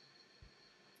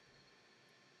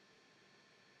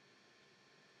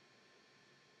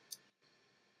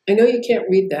 I know you can't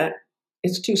read that.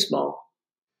 It's too small.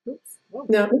 Oops. Whoa.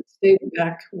 No, stay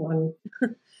back one.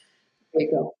 There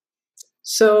you go.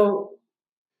 So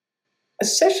a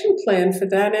session plan for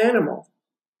that animal,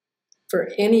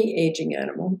 for any aging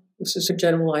animal, this is a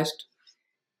generalized,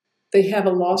 they have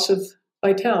a loss of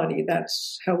vitality.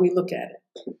 That's how we look at it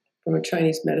from a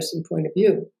Chinese medicine point of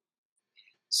view.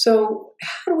 So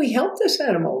how do we help this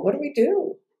animal? What do we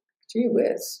do? Gee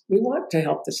whiz, we want to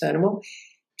help this animal.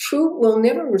 True, we'll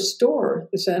never restore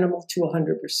this animal to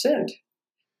 100%,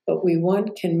 but we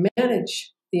can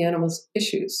manage the animal's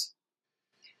issues.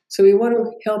 So we want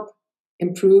to help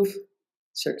improve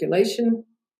circulation,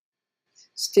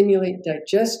 stimulate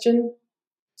digestion,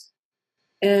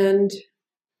 and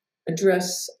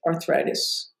address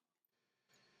arthritis.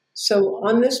 So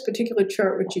on this particular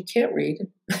chart, which you can't read,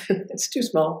 it's too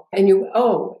small, and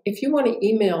if you want to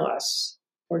email us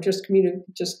or just communicate,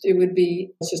 it would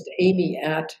be just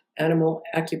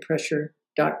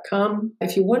amy@animalacupressure.com.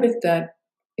 If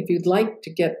you'd like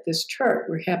to get this chart,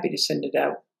 we're happy to send it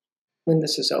out when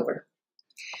this is over.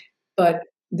 But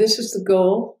this is the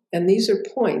goal, and these are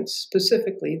points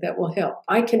specifically that will help.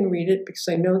 I can read it because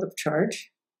I know the chart.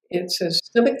 It says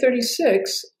stomach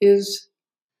 36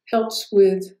 helps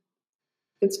with,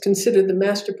 it's considered the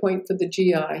master point for the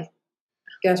GI,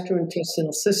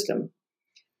 gastrointestinal system.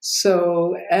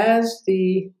 So as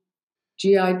the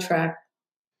GI tract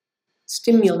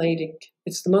stimulating,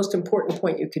 it's the most important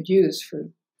point you could use for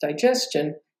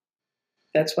digestion.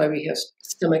 That's why we have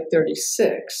stomach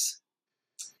 36.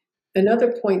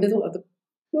 Another point,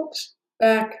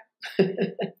 back.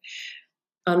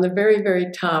 On the very, very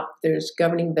top, there's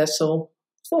governing vessel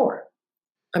 4.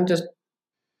 I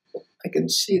can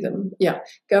see them. Yeah,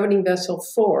 governing vessel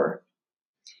 4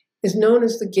 is known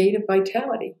as the gate of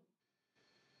vitality.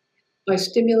 By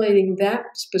stimulating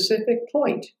that specific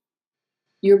point,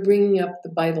 you're bringing up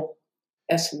the vital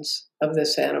essence of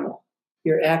this animal.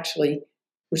 You're actually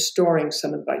restoring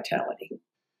some of the vitality.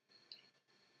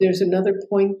 There's another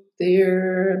point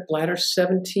there, bladder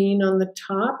 17 on the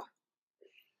top.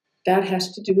 That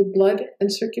has to do with blood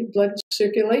and blood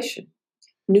circulation.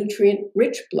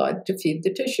 Nutrient-rich blood to feed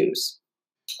the tissues.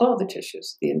 All the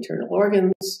tissues, the internal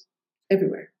organs,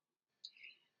 everywhere.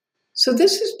 So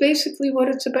this is basically what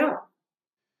it's about.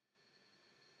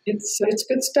 It's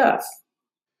good stuff.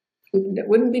 We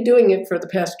wouldn't be doing it for the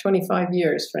past 25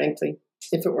 years, frankly,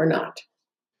 if it were not.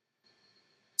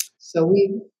 So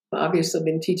we've obviously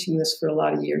been teaching this for a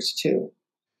lot of years too.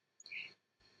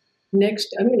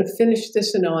 Next, I'm going to finish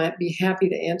this and I'll be happy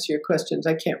to answer your questions.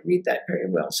 I can't read that very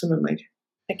well.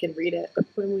 I can read it, but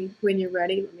when you're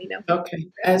ready, let me know. Okay.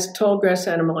 As Tallgrass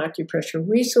Animal Acupressure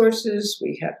resources,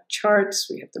 we have charts,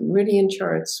 we have the meridian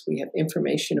charts, we have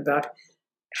information about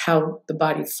how the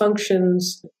body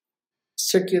functions.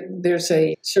 There's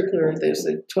a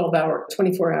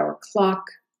 24-hour clock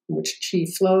in which chi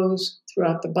flows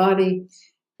throughout the body.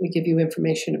 We give you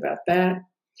information about that.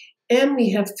 And we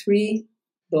have 3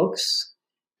 books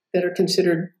that are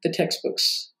considered the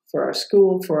textbooks for our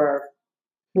school, for our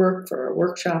work, for our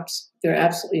workshops. They're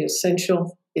absolutely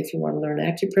essential if you want to learn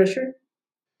acupressure.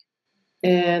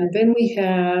 And then we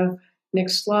have,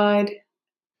 next slide,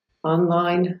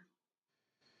 online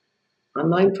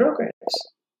programs.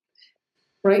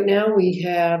 Right now we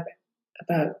have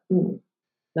about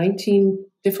 19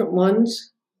 different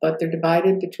ones, but they're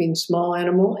divided between small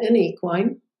animal and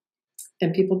equine,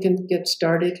 and people can get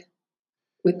started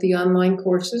with the online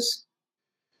courses.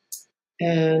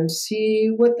 and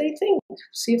see what they think,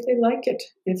 see if they like it.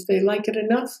 If they like it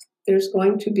enough, there's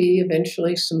going to be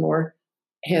eventually some more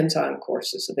hands-on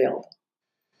courses available.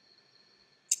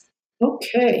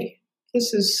 Okay,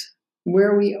 this is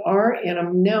where we are, and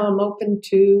I'm open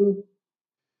to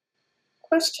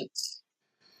questions.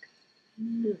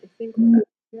 I think we're up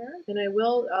here. And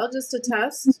I'll just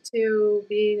attest to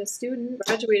being a student,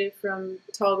 graduated from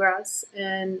Tallgrass,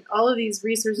 and all of these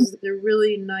resources, they're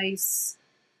really nice,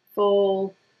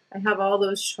 full. I have all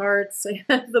those charts, I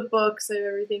have the books, I have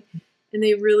everything. And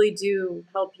they really do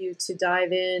help you to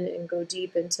dive in and go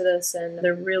deep into this. And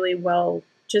they're really well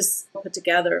just put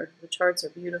together. The charts are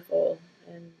beautiful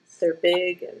and they're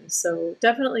big. And so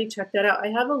definitely check that out. I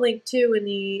have a link too in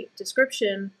the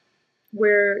description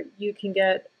where you can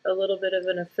get a little bit of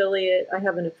an affiliate. I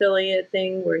have an affiliate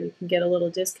thing where you can get a little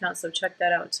discount. So check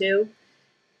that out too.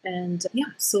 And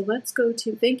yeah, so let's go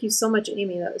to, thank you so much,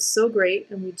 Amy. That was so great.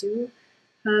 And we do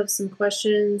have some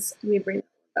questions. Let me bring that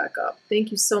back up. Thank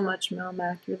you so much, Mel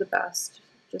Mac. You're the best.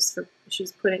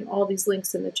 She's putting all these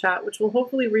links in the chat, which will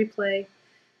hopefully replay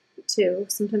too.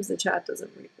 Sometimes the chat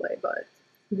doesn't replay, but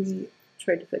we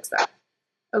tried to fix that.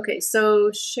 Okay, so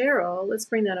Cheryl, let's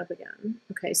bring that up again.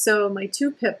 Okay, so my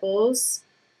two pit bulls,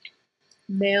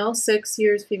 male 6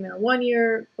 years, female 1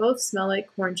 year, both smell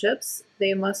like corn chips.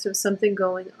 They must have something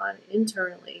going on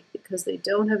internally because they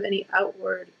don't have any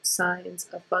outward signs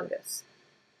of fungus.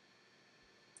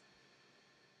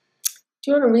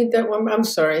 Do you want to read that one? I'm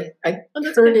sorry. I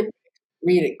heard it,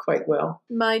 read it quite well.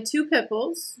 My two pit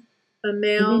bulls, a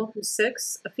male who's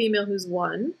 6, a female who's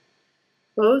 1,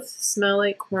 both smell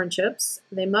like corn chips.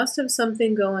 They must have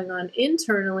something going on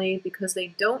internally because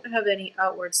they don't have any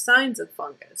outward signs of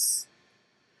fungus.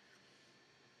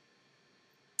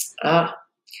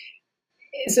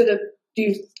 Is it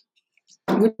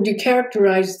would you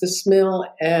characterize the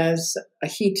smell as a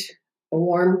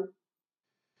warm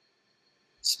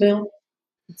smell?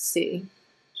 Let's see.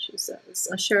 She says,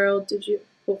 Cheryl,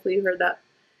 hopefully you heard that.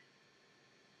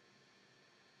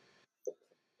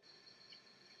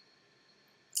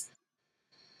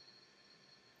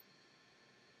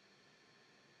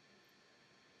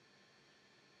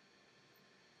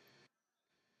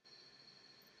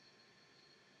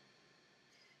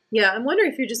 Yeah, I'm wondering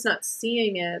if you're just not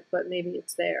seeing it, but maybe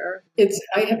it's there.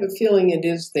 I have a feeling it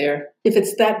is there. If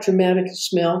it's that dramatic a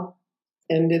smell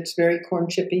and it's very corn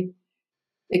chippy,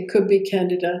 it could be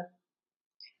Candida.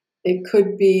 It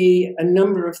could be a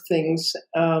number of things.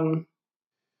 The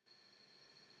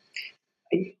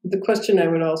question I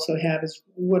would also have is,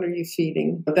 what are you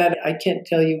feeding? That I can't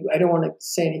tell you. I don't want to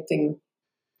say anything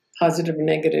positive or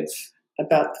negative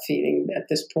about the feeding at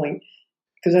this point,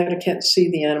 because I can't see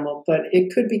the animal, but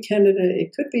it could be Candida.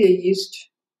 It could be a yeast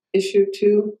issue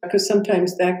too, because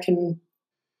sometimes that can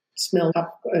smell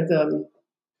the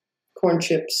corn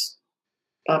chips,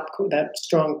 popcorn, that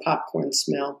strong popcorn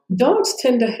smell. Dogs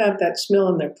tend to have that smell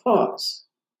in their paws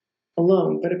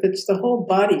alone, but if it's the whole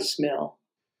body smell,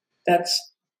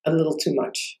 that's a little too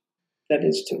much. That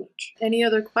is too much. Any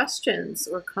other questions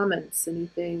or comments?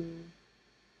 Anybody's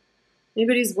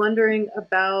wondering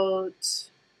about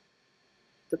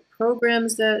the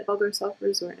programs that Tallgrass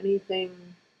offers or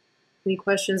anything? Any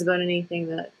questions about anything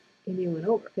that Amy went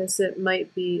over? I guess it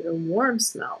might be a warm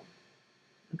smell.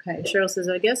 Okay, Cheryl says,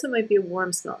 I guess it might be a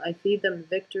warm smell. I feed them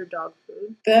Victor dog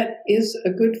food. That is a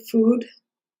good food.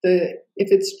 If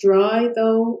it's dry,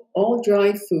 though, all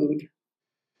dry food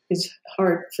is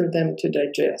hard for them to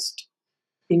digest.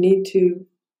 You need to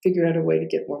figure out a way to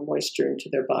get more moisture into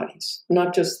their bodies,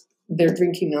 not just their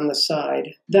drinking on the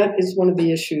side. That is one of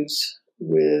the issues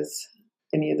with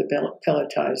any of the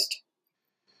pelletized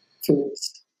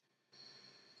foods,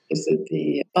 is that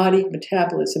the body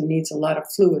metabolism needs a lot of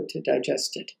fluid to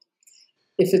digest it.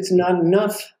 If it's not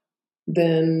enough,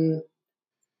 then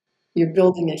you're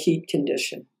building a heat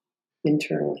condition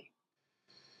internally.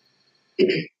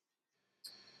 Okay,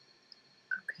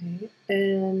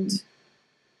 and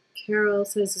Carol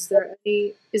says,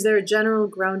 is there a general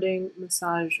grounding,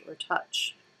 massage, or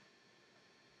touch?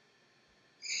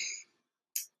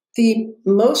 The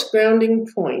most grounding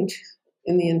point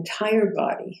in the entire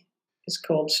body is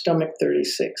called stomach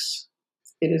 36.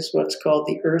 It is what's called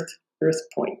the earth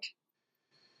point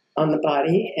on the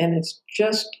body, and it's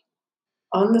just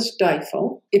on the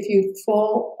stifle. If you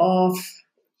fall off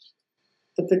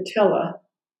the patella,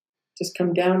 just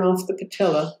come down off the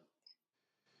patella,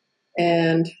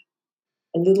 and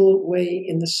a little way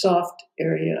in the soft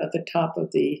area at the top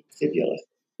of the fibula,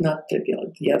 not fibula,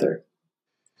 the other,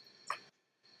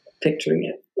 picturing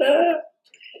it,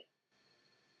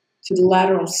 to the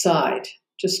lateral side.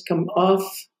 Just come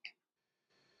off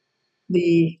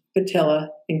the patella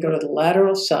and go to the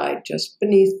lateral side, just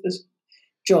beneath the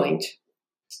joint.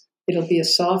 It'll be a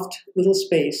soft little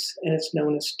space, and it's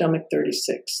known as stomach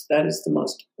 36. That is the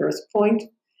most earth point.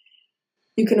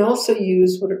 You can also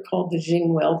use what are called the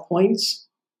Jingwell points,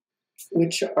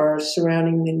 which are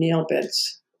surrounding the nail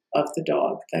beds of the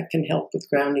dog. That can help with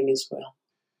grounding as well.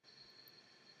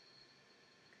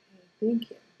 Thank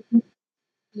you.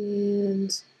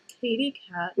 And Katie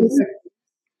Cat is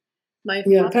my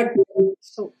yeah. In fact,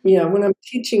 when I'm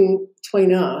teaching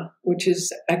Toina, which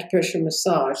is acupressure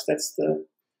massage, that's the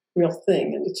real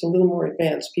thing, and it's a little more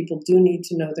advanced. People do need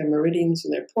to know their meridians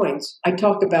and their points. I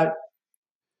talk about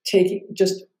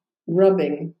just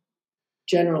rubbing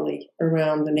generally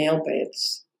around the nail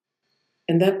beds,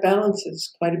 and that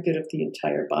balances quite a bit of the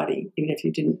entire body, even if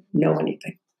you didn't know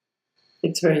anything.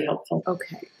 It's very helpful.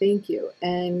 Okay, thank you.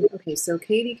 And okay, so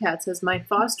Katie Cat says, my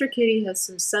foster kitty has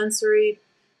some sensory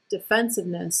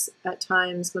defensiveness at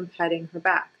times when petting her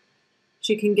back.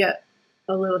 She can get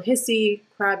a little hissy,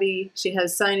 crabby. She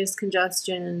has sinus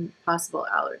congestion, possible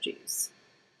allergies.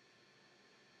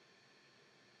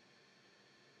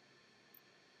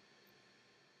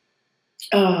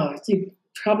 You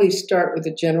probably start with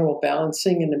a general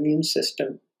balancing and immune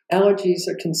system. Allergies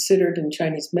are considered in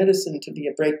Chinese medicine to be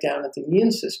a breakdown of the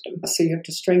immune system. So you have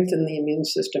to strengthen the immune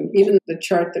system. Even the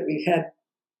chart that we had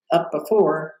up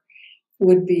before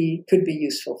could be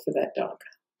useful for that dog.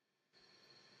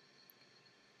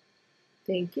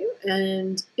 Thank you.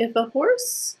 And if a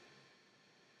horse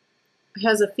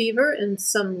has a fever and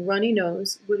some runny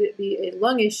nose, would it be a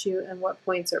lung issue, and what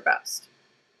points are best?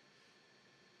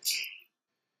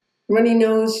 Runny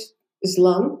nose is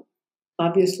lung,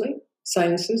 obviously.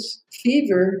 Sinuses.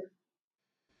 Fever,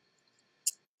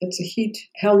 it's a heat.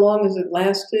 How long has it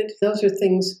lasted? Those are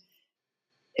things,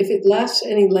 if it lasts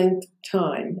any length of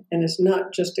time and is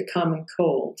not just a common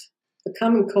cold, the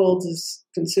common cold is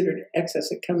considered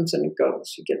excess. It comes and it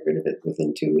goes. You get rid of it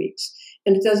within 2 weeks.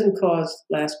 And it doesn't cause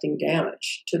lasting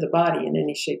damage to the body in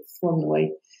any shape or form the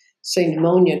way, say,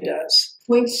 pneumonia does.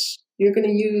 Points, you're going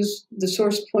to use the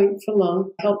source point for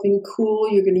lung. Helping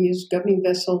cool, you're going to use governing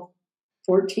vessel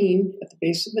 14 at the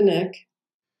base of the neck.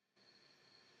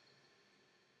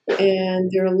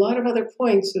 And there are a lot of other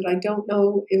points that I don't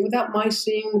know. Without my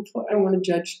seeing, I don't want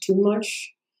to judge too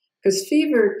much, because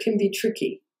fever can be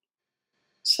tricky.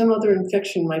 Some other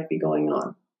infection might be going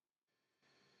on.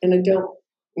 And I don't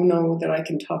know that I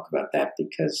can talk about that,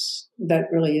 because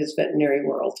that really is veterinary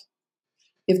world.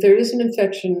 If there is an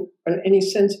infection or any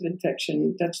sense of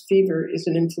infection, that's fever is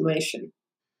an inflammation.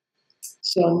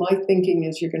 So my thinking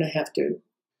is you're going to have to,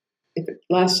 if it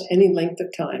lasts any length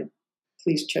of time,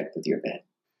 please check with your vet.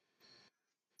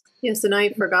 Yes, and I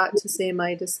forgot to say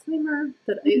my disclaimer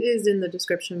that it is in the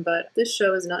description, but this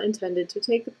show is not intended to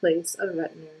take the place of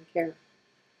veterinary care.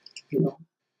 Okay.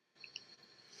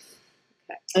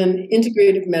 And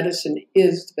integrative medicine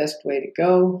is the best way to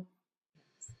go.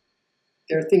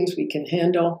 There are things we can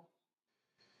handle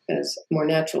as more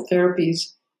natural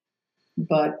therapies.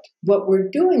 But what we're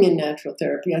doing in natural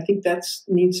therapy, I think that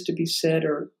needs to be said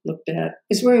or looked at,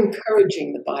 is we're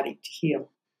encouraging the body to heal.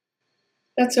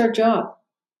 That's our job,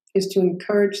 is to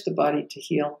encourage the body to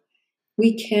heal.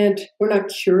 We're not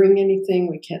curing anything.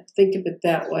 We can't think of it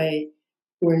that way.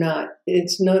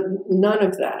 It's none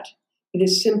of that. It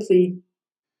is simply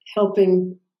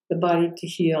helping the body to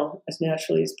heal as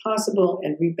naturally as possible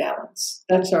and rebalance.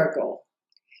 That's our goal.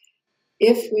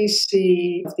 If we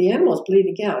see the animal is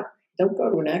bleeding out, don't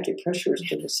go to an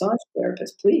acupressurist or massage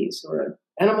therapist, please, or an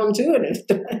animal intuitive.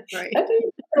 Right. That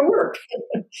ain't going to work.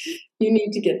 You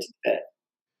need to get to the vet.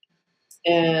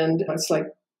 And it's like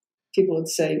people would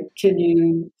say,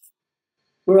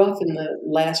 we're often the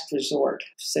last resort,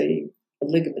 say a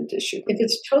ligament issue. If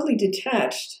it's totally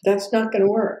detached, that's not going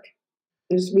to work.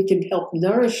 We can help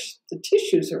nourish the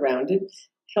tissues around it,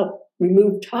 help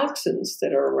remove toxins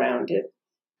that are around it,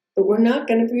 but we're not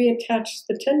going to reattach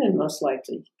the tendon most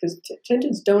likely, because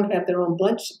tendons don't have their own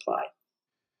blood supply.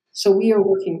 So we are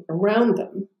working around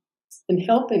them and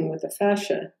helping with the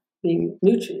fascia being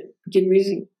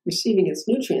receiving its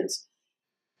nutrients.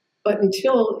 But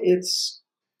until it's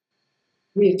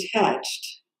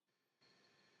reattached,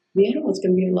 the animal's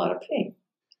going to be in a lot of pain.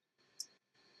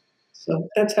 So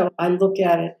that's how I look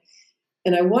at it.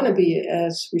 And I want to be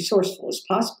as resourceful as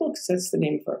possible, because that's the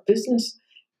name of our business.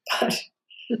 But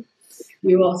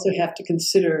you also have to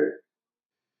consider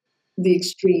the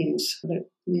extremes,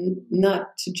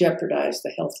 not to jeopardize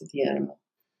the health of the animal.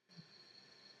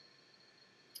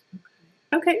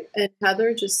 Okay, and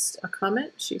Heather, just a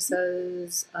comment. She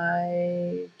says,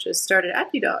 I just started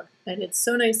AccuDog, and it's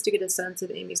so nice to get a sense of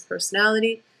Amy's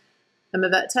personality. I'm a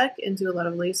vet tech and do a lot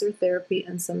of laser therapy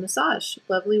and some massage.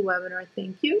 Lovely webinar.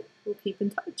 Thank you. We'll keep in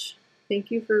touch.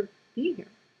 Thank you for being here.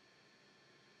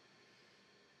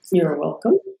 You're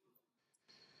welcome.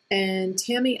 And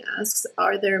Tammy asks,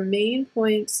 are there main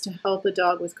points to help a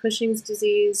dog with Cushing's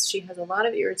disease? She has a lot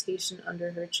of irritation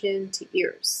under her chin to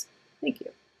ears. Thank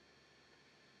you.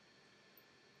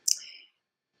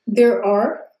 There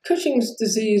are. Cushing's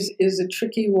disease is a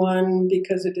tricky one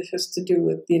because it has to do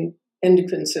with the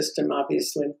endocrine system,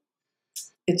 obviously.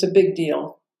 It's a big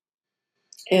deal.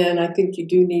 And I think you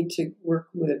do need to work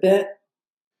with a vet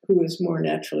who is more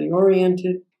naturally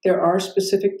oriented. There are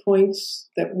specific points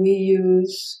that we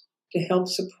use to help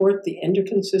support the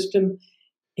endocrine system.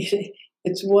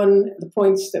 It's the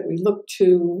points that we look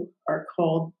to are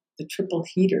called the triple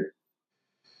heater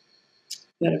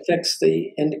that affects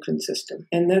the endocrine system.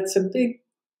 And that's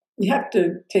you have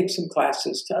to take some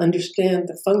classes to understand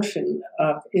the function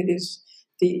of it. Is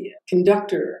the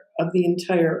conductor of the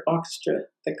entire orchestra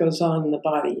that goes on in the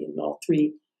body in all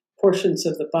three portions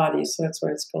of the body. So that's why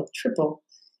it's called triple.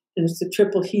 And it's the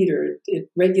triple heater. It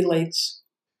regulates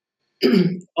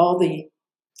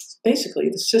basically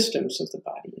the systems of the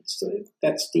body.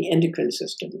 That's the endocrine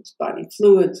system. It's body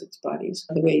fluids, it's bodies,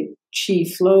 the way chi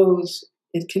flows.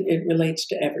 It relates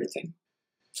to everything.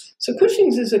 So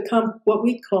Cushing's is what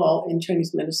we call in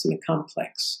Chinese medicine a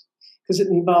complex, because it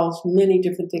involves many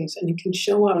different things, and it can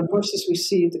show up. In horses, we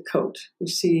see the coat, we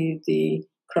see the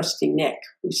crusty neck,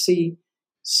 we see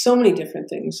so many different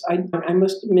things. I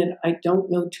must admit, I don't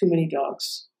know too many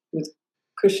dogs with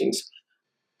Cushing's.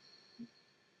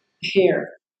 Hair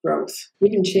growth,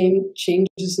 even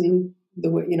changes in the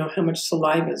way, how much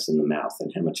saliva is in the mouth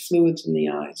and how much fluids in the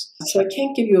eyes. So I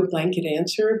can't give you a blanket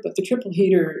answer, but the triple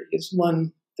heater is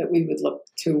one that we would look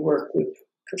to work with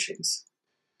Cushing's.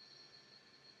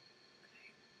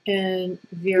 And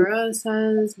Vera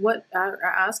says, what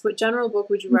general book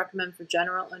would you recommend for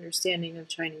general understanding of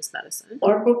Chinese medicine?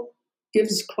 Our book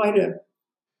gives quite a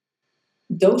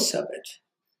dose of it.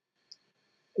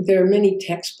 There are many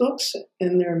textbooks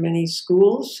and there are many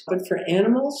schools, but for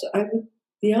animals, I would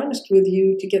be honest with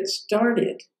you, to get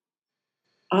started,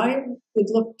 I would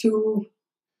look to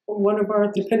one of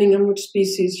our, depending on which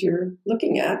species you're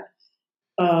looking at,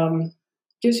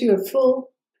 gives you a full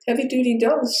heavy-duty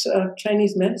dose of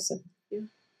Chinese medicine. Yeah.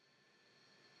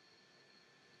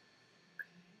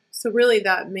 So really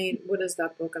what is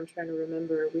that book? I'm trying to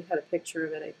remember. We had a picture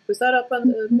of it. Was that up on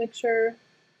the picture?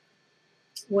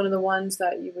 One of the ones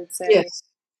that you would say? Yes.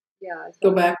 Yeah.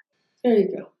 Go back. There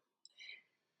you go.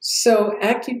 So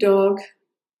AccuDog,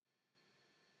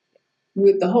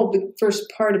 with the whole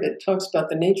first part of it, talks about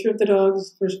the nature of the dog,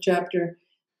 is the first chapter.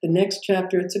 The next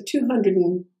chapter, it's a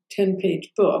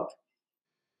 210-page book,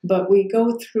 but we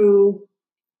go through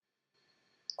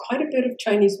quite a bit of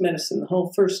Chinese medicine, the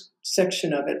whole first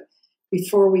section of it,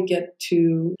 before we get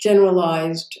to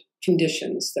generalized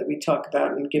conditions that we talk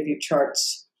about and give you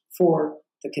charts for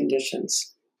the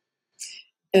conditions.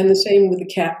 And the same with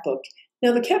the cat book.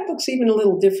 Now, the cat book's even a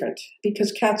little different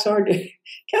because cats are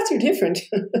different.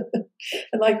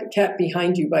 I like the cat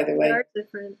behind you, by the way. They are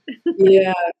different.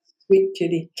 Yeah, sweet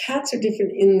kitty. Cats are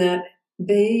different in that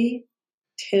they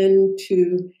tend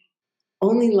to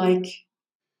only like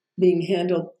being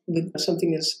handled with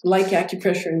something that's like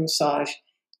acupressure and massage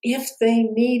if they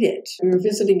need it. We were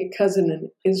visiting a cousin in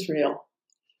Israel,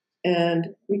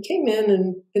 and we came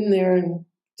in there and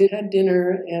had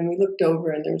dinner, and we looked over,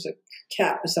 and there was a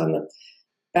cat was on the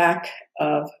back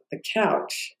of the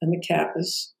couch, and the cat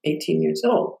was 18 years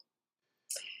old.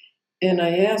 And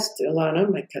I asked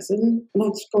Ilana, my cousin,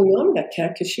 what's going on with that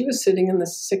cat? Because she was sitting in the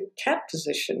sick cat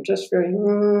position, just very,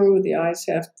 with the eyes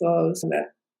half closed, and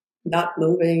that not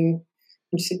moving.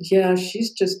 And she said, yeah,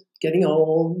 she's just getting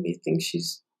old. We think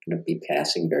she's going to be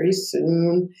passing very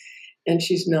soon, and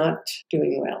she's not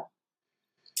doing well.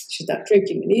 She's not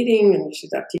drinking and eating, and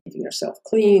she's not keeping herself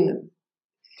clean,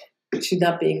 and she's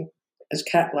not being as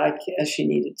cat-like as she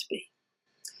needed to be.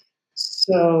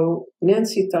 So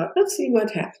Nancy thought, let's see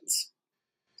what happens.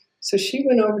 So she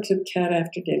went over to the cat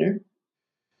after dinner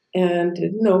and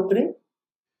did an opening.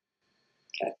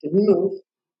 Cat didn't move.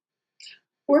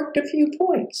 Worked a few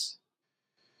points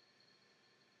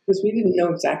because we didn't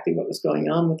know exactly what was going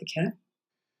on with the cat.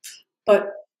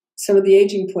 But some of the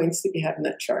aging points that you have in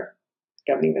that chart,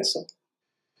 governing vessel,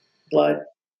 blood,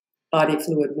 body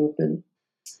fluid movement,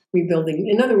 rebuilding.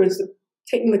 In other words,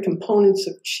 taking the components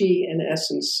of chi and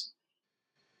essence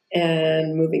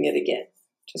and moving it again,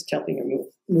 just helping her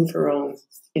move her own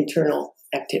internal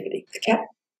activity. The cat,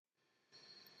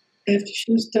 after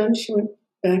she was done, she went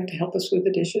back to help us with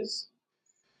the dishes.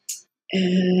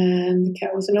 And the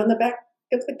cat wasn't on the back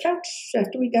of the couch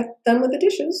after we got done with the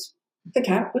dishes. The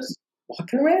cat was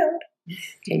walking around,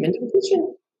 came into the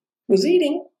kitchen, was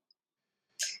eating.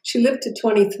 She lived to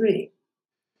 23.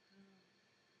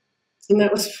 And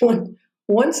that was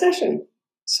one session.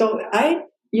 So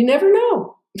you never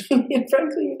know.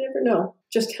 Frankly, you never know.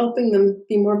 Just helping them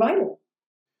be more vital.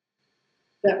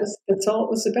 That's all it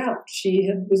was about.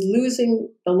 She was losing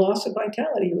the loss of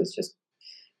vitality. It was just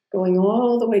going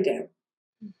all the way down.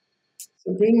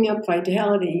 So bringing up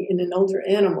vitality in an older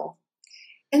animal,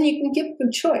 and you can give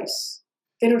them choice.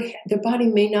 Their body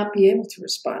may not be able to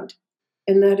respond,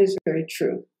 and that is very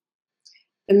true.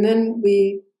 And then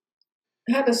we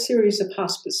have a series of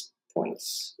hospice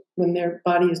points when their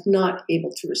body is not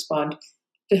able to respond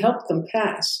to help them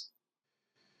pass.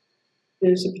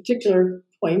 There's a particular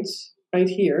point right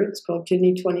here. It's called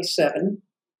kidney 27.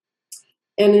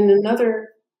 And in another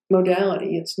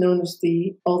modality, it's known as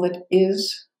the all that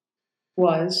is,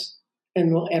 was,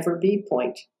 and will ever be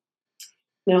point.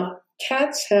 Now,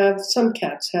 some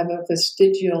cats have a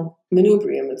vestigial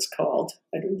manubrium, it's called.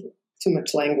 I don't know, too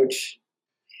much language.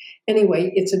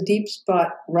 Anyway, it's a deep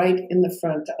spot right in the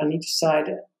front on each side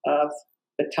of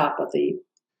the top of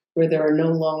where there are no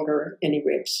longer any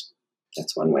ribs.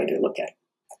 That's one way to look at it.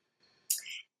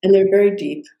 And they're very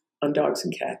deep on dogs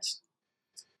and cats.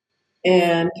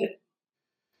 And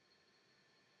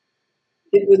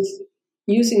it was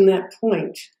using that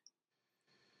point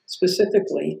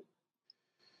specifically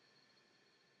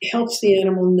helps the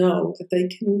animal know that they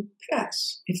can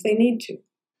pass if they need to.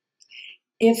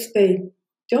 If they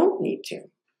don't need to,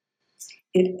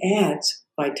 it adds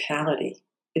vitality.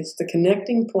 It's the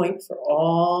connecting point for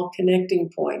all connecting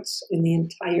points in the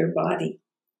entire body.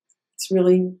 It's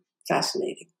really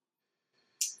fascinating.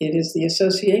 It is the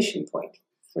association point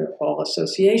for all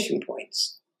association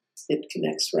points. It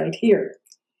connects right here.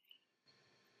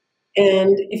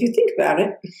 And if you think about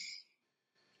it,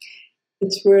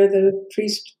 it's where the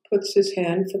priest puts his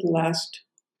hand for the last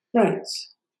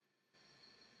rites.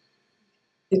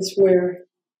 It's where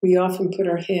we often put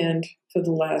our hand for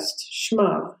the last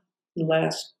Shema, the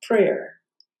last prayer,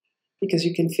 because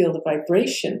you can feel the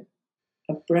vibration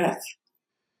of breath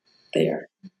there.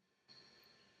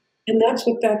 And that's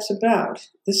what that's about.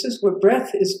 This is where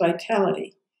breath is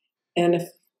vitality. And if,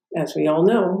 as we all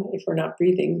know, if we're not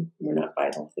breathing, we're not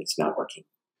vital. It's not working.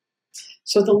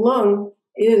 So the lung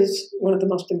is one of the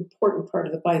most important part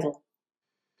of the vital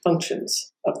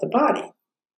functions of the body.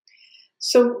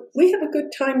 So we have a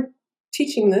good time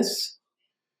teaching this.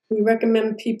 We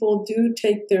recommend people do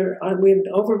take we have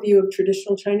an overview of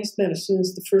traditional Chinese medicine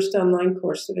is the first online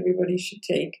course that everybody should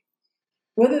take.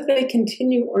 Whether they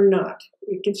continue or not,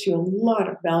 it gives you a lot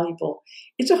of valuable,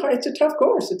 it's a tough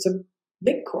course. It's a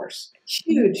big course,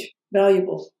 huge,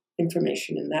 valuable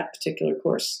information in that particular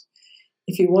course.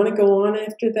 If you want to go on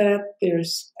after that,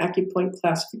 there's acupoint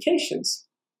classifications.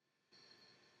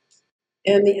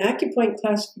 And the acupoint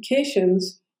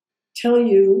classifications tell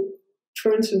you,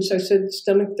 for instance, I said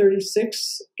stomach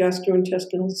 36,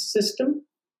 gastrointestinal system,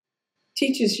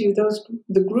 teaches you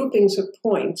the groupings of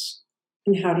points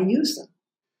and how to use them.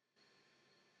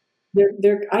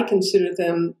 I consider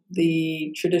them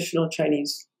the traditional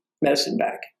Chinese medicine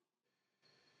bag.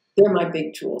 They're my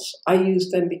big tools. I use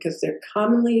them because they're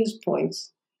commonly used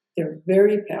points. They're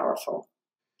very powerful.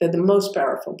 They're the most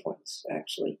powerful points,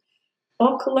 actually,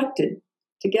 all collected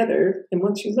together. And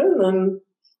once you learn them,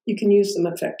 you can use them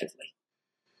effectively.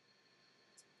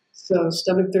 So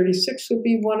stomach 36 would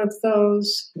be one of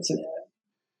those.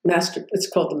 It's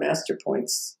called the master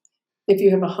points. If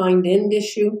you have a hind end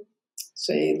issue,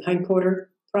 say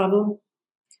hindquarter problem,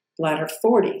 bladder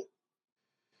 40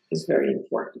 is very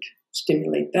important.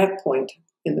 Stimulate that point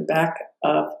in the back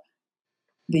of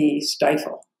the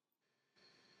stifle.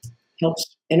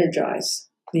 Helps energize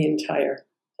the entire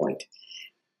point.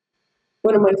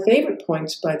 One of my favorite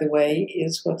points, by the way,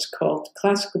 is what's called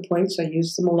classical points. I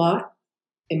use them a lot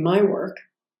in my work.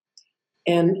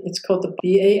 And it's called the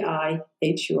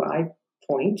B-A-I-H-U-I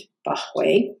point,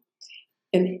 Bahui.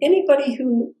 And anybody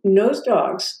who knows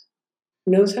dogs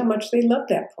knows how much they love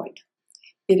that point.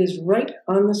 It is right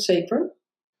on the sacrum,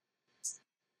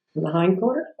 on the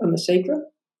hindquarter, on the sacrum,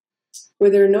 where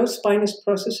there are no spinous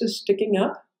processes sticking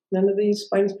up. None of these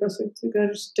spinous processes are going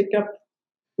to stick up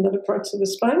in other parts of the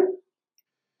spine.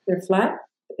 They're flat.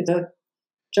 It's a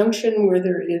junction where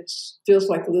it feels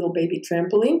like a little baby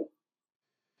trampoline.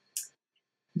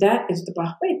 That is the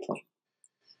Bahui point.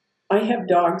 I have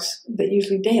dogs that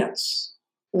usually dance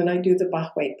when I do the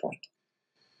Bahui point.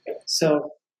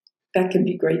 So that can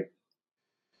be great.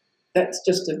 That's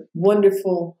just a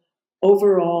wonderful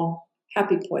overall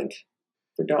happy point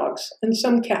for dogs and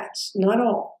some cats, not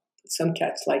all, Some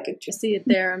cats like it too. I see it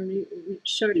there. I'm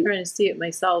trying to see it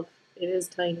myself. It is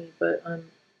tiny, but I'm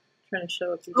trying to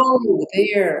show it. Oh,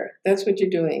 there. That's what you're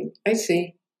doing. I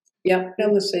see. Yep,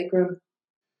 down the sacrum.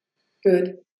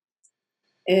 Good.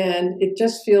 And it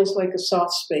just feels like a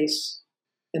soft space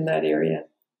in that area.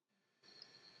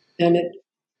 And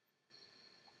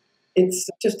it's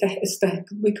just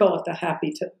we call it the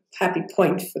happy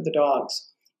point for the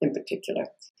dogs in particular.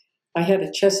 I had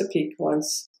a Chesapeake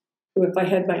once who, if I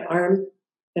had my arm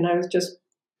and I was just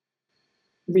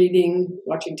reading,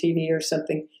 watching TV or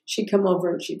something, she'd come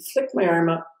over and she'd flick my arm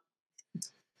up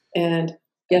and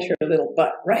get her little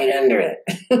butt right under it,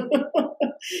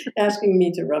 asking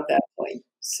me to rub that point.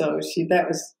 So that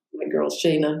was my girl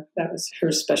Shayna. That was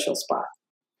her special spot.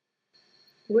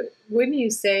 Wouldn't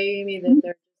you say, Amy, that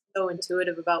they're so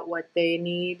intuitive about what they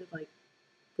need? Like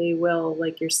they will,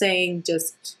 like you're saying,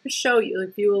 just show you.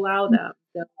 If you allow them,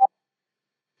 they'll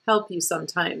help you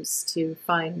sometimes to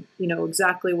find,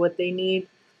 exactly what they need.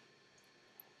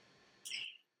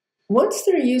 Once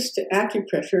they're used to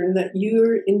acupressure and that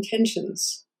your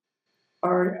intentions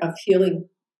are of healing,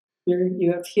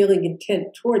 you have healing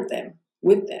intent toward them,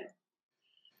 with them,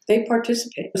 they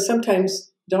participate.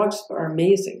 Sometimes dogs are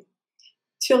amazing.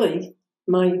 Tilly,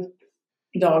 my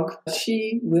dog,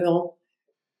 she will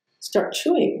start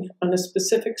chewing on a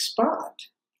specific spot.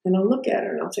 And I'll look at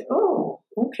her and I'll say, oh,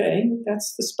 okay,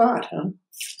 that's the spot, huh?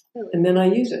 And then I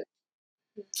use it.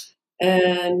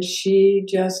 And she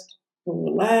just will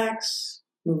relax,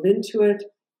 move into it,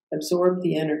 absorb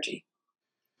the energy.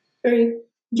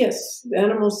 Yes, the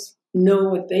animals know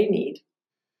what they need.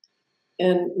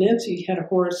 And Nancy had a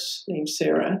horse named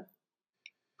Sarah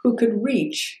who could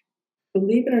reach,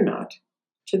 believe it or not,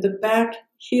 to the back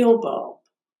heel bulb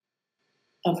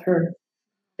of her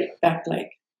back leg,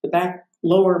 the back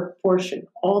lower portion,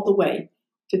 all the way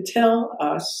to tell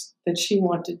us that she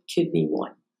wanted kidney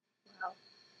 1. Wow.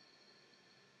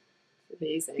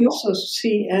 Amazing. You also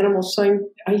see animals sign.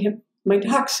 My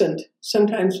dachshund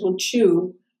sometimes will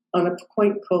chew on a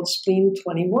point called spleen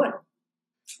 21,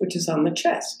 which is on the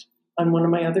chest, on one of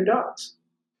my other dogs.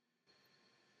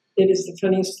 It is the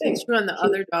funniest thing. Chew on the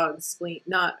other dog's spleen,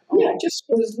 not. Yeah, just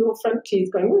with his little front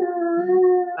teeth going.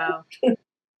 Wow.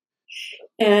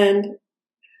 And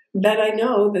that I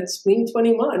know that spleen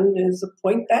 21 is a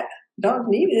point that dog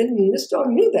needed, and this dog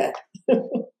knew that.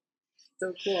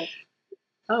 So cool.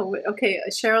 Oh, okay.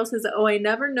 Cheryl says, I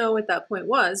never know what that point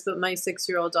was, but my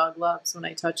 6-year-old dog loves when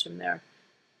I touch him there.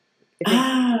 I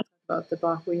think about the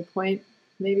Bachway point,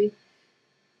 maybe?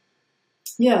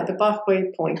 Yeah, the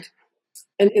Bachway point.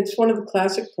 And it's one of the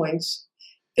classic points.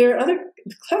 The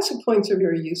classic points are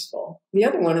very useful. The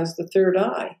other one is the third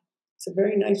eye. It's a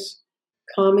very nice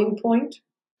calming point.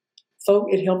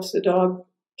 It helps the dog,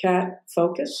 cat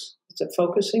focus. It's a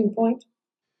focusing point.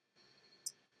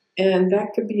 And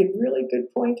that could be a really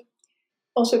good point.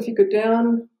 Also, if you go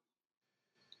down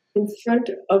in front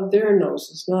of their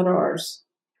noses, not ours,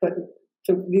 but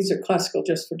these are classical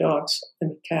just for dogs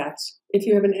and cats. If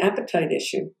you have an appetite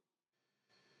issue,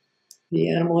 the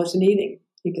animal isn't eating,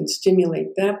 you can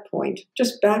stimulate that point.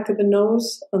 Just back of the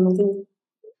nose, on the little,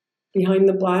 behind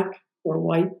the black or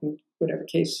white, in whatever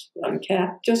case on a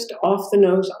cat, just off the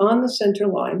nose, on the center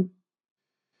line,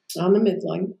 on the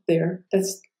midline there.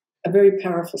 That's a very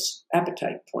powerful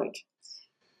appetite point.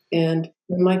 And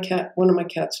when one of my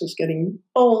cats was getting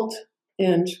old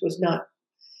and was not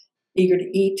eager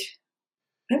to eat,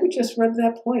 I would just rub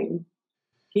that point.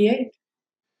 He ate.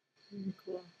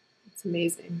 Cool. It's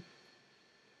amazing.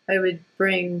 I would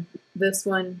bring this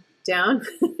one down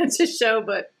to show,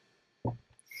 but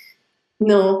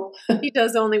no, he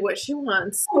does only what she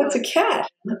wants. Oh, it's a cat.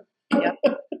 Yep.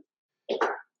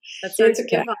 That's it's a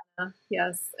cat. Giovanna.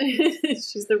 Yes,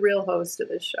 she's the real host of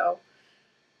this show.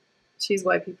 She's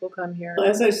why people come here.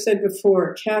 As I said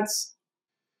before, cats,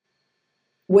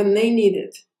 when they need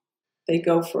it, they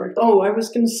go for it. Oh, I was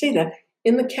going to say that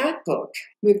in the cat book,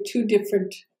 we have two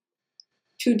different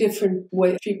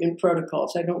treatment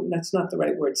protocols. That's not the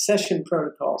right word, session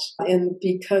protocols. And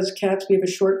because cats, we have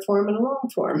a short form and a long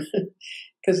form.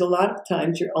 Because a lot of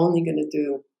times you're only going to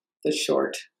do the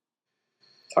short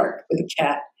part with a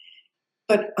cat.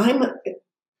 But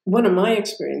one of my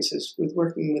experiences with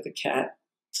working with a cat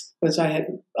was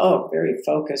very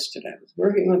focused, and I was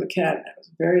working with a cat, and I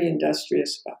was very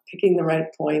industrious about picking the right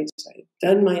points. I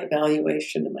had done my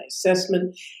evaluation and my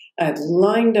assessment. I had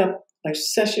lined up my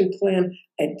session plan.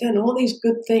 I had done all these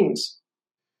good things.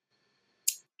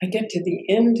 I get to the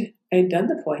end, I had done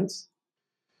the points,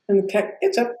 and the cat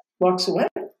gets up, walks away.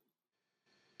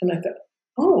 And I thought,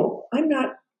 I'm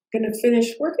not going to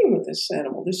finish working with this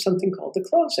animal. There's something called the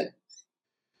closing.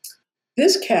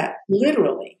 This cat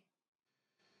literally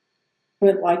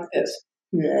went like this,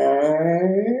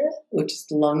 which is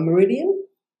the lung meridian,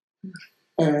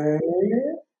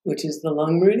 which is the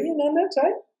lung meridian on that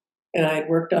side. And I had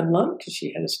worked on lung because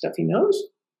she had a stuffy nose.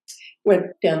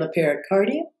 Went down the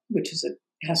pericardium, which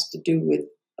has to do with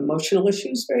emotional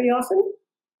issues very often,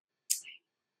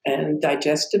 and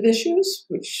digestive issues,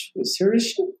 which was her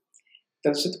issue.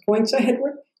 Those are the points I had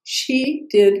worked. She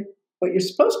did what you're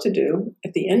supposed to do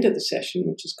at the end of the session,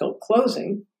 which is called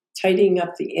closing, tidying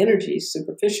up the energy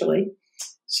superficially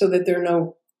so that there are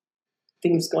no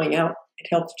things going out. It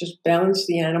helps just balance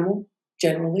the animal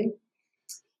generally.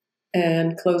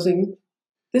 And closing,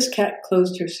 this cat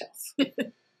closed herself.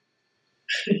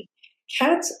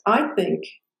 Cats, I think,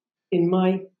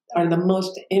 are the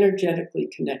most energetically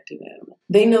connected animal.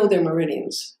 They know their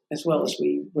meridians as well as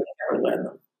we would ever learn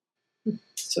them.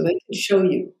 So they can show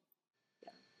you.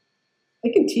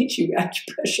 They can teach you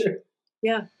acupressure.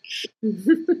 Yeah.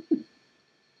 Thank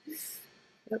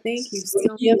you so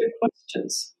much. Any other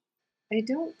questions? I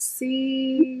don't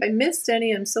see. I missed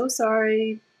any. I'm so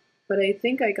sorry, but I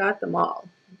think I got them all.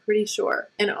 I'm pretty sure.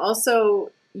 And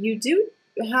also, you do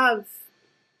have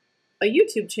a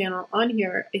YouTube channel on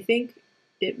here. I think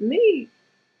it may.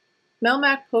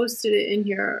 Melmac posted it in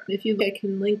here. If you like, I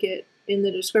can link it in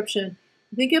the description.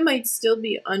 I think it might still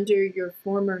be under your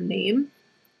former name,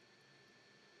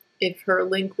 if her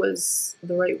link was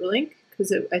the right link,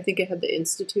 because I think it had the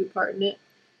Institute part in it,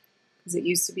 because it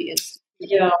used to be Institute.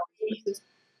 Yeah.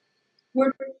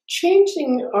 We're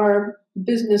changing our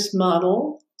business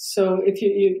model, so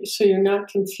so you're not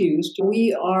confused.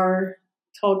 We are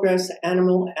Tallgrass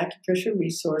Animal Acupressure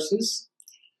Resources,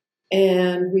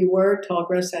 and we were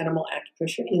Tallgrass Animal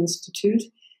Acupressure Institute,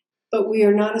 but we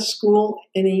are not a school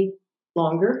any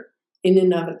longer in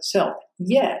and of itself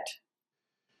yet.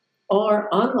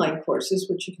 Our online courses,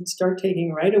 which you can start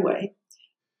taking right away,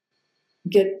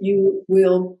 you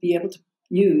will be able to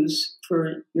use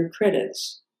for your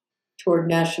credits toward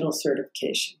national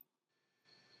certification.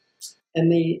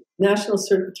 And the national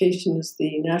certification is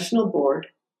the National Board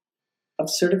of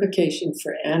Certification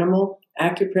for Animal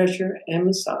Acupressure and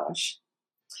Massage.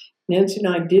 Nancy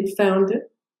and I did found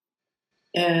it,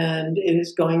 and it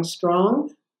is going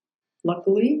strong,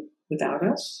 luckily, without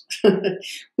us.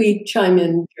 We chime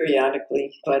in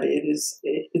periodically, but it is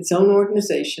its own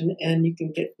organization, and you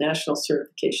can get national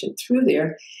certification through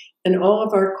there. And all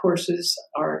of our courses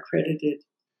are accredited.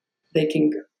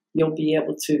 You'll be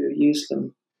able to use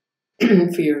them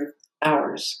for your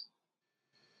hours.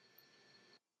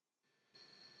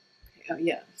 Oh,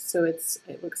 yeah, so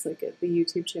it looks like the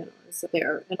YouTube channel is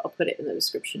there, and I'll put it in the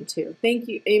description too. Thank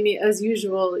you, Amy. As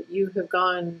usual, you have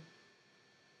gone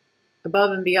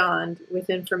above and beyond with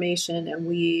information, and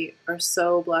we are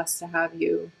so blessed to have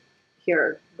you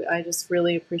here. I just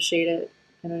really appreciate it,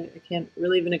 and I can't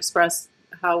really even express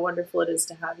how wonderful it is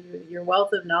to have you. Your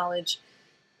wealth of knowledge,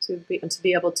 to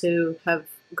be able to have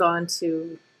gone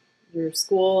to your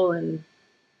school, and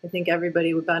I think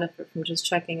everybody would benefit from just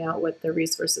checking out what the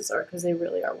resources are, because they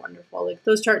really are wonderful. Like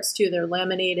those charts too, they're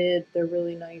laminated, they're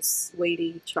really nice,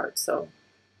 weighty charts. So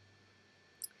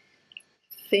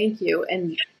thank you,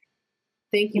 and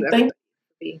thank you everybody for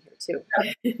being here too.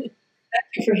 Thank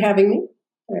you for having me.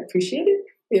 I appreciate it.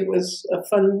 It was a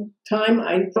fun time.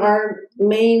 Our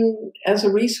main, as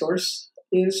a resource,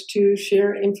 is to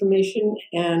share information,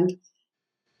 and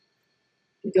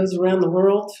it goes around the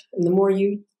world. And the more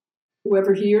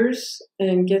whoever hears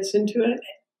and gets into it,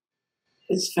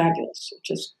 it's fabulous. It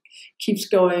just keeps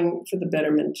going for the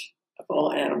betterment of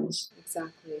all animals.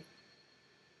 Exactly.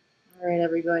 All right,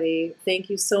 everybody. Thank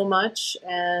you so much.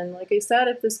 And like I said,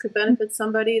 if this could benefit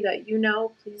somebody that you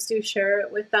know, please do share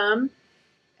it with them.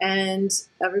 And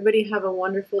everybody have a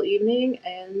wonderful evening,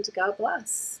 and God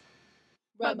bless.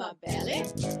 Rub my belly,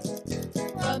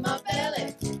 rub my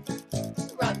belly,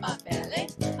 rub my belly,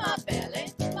 my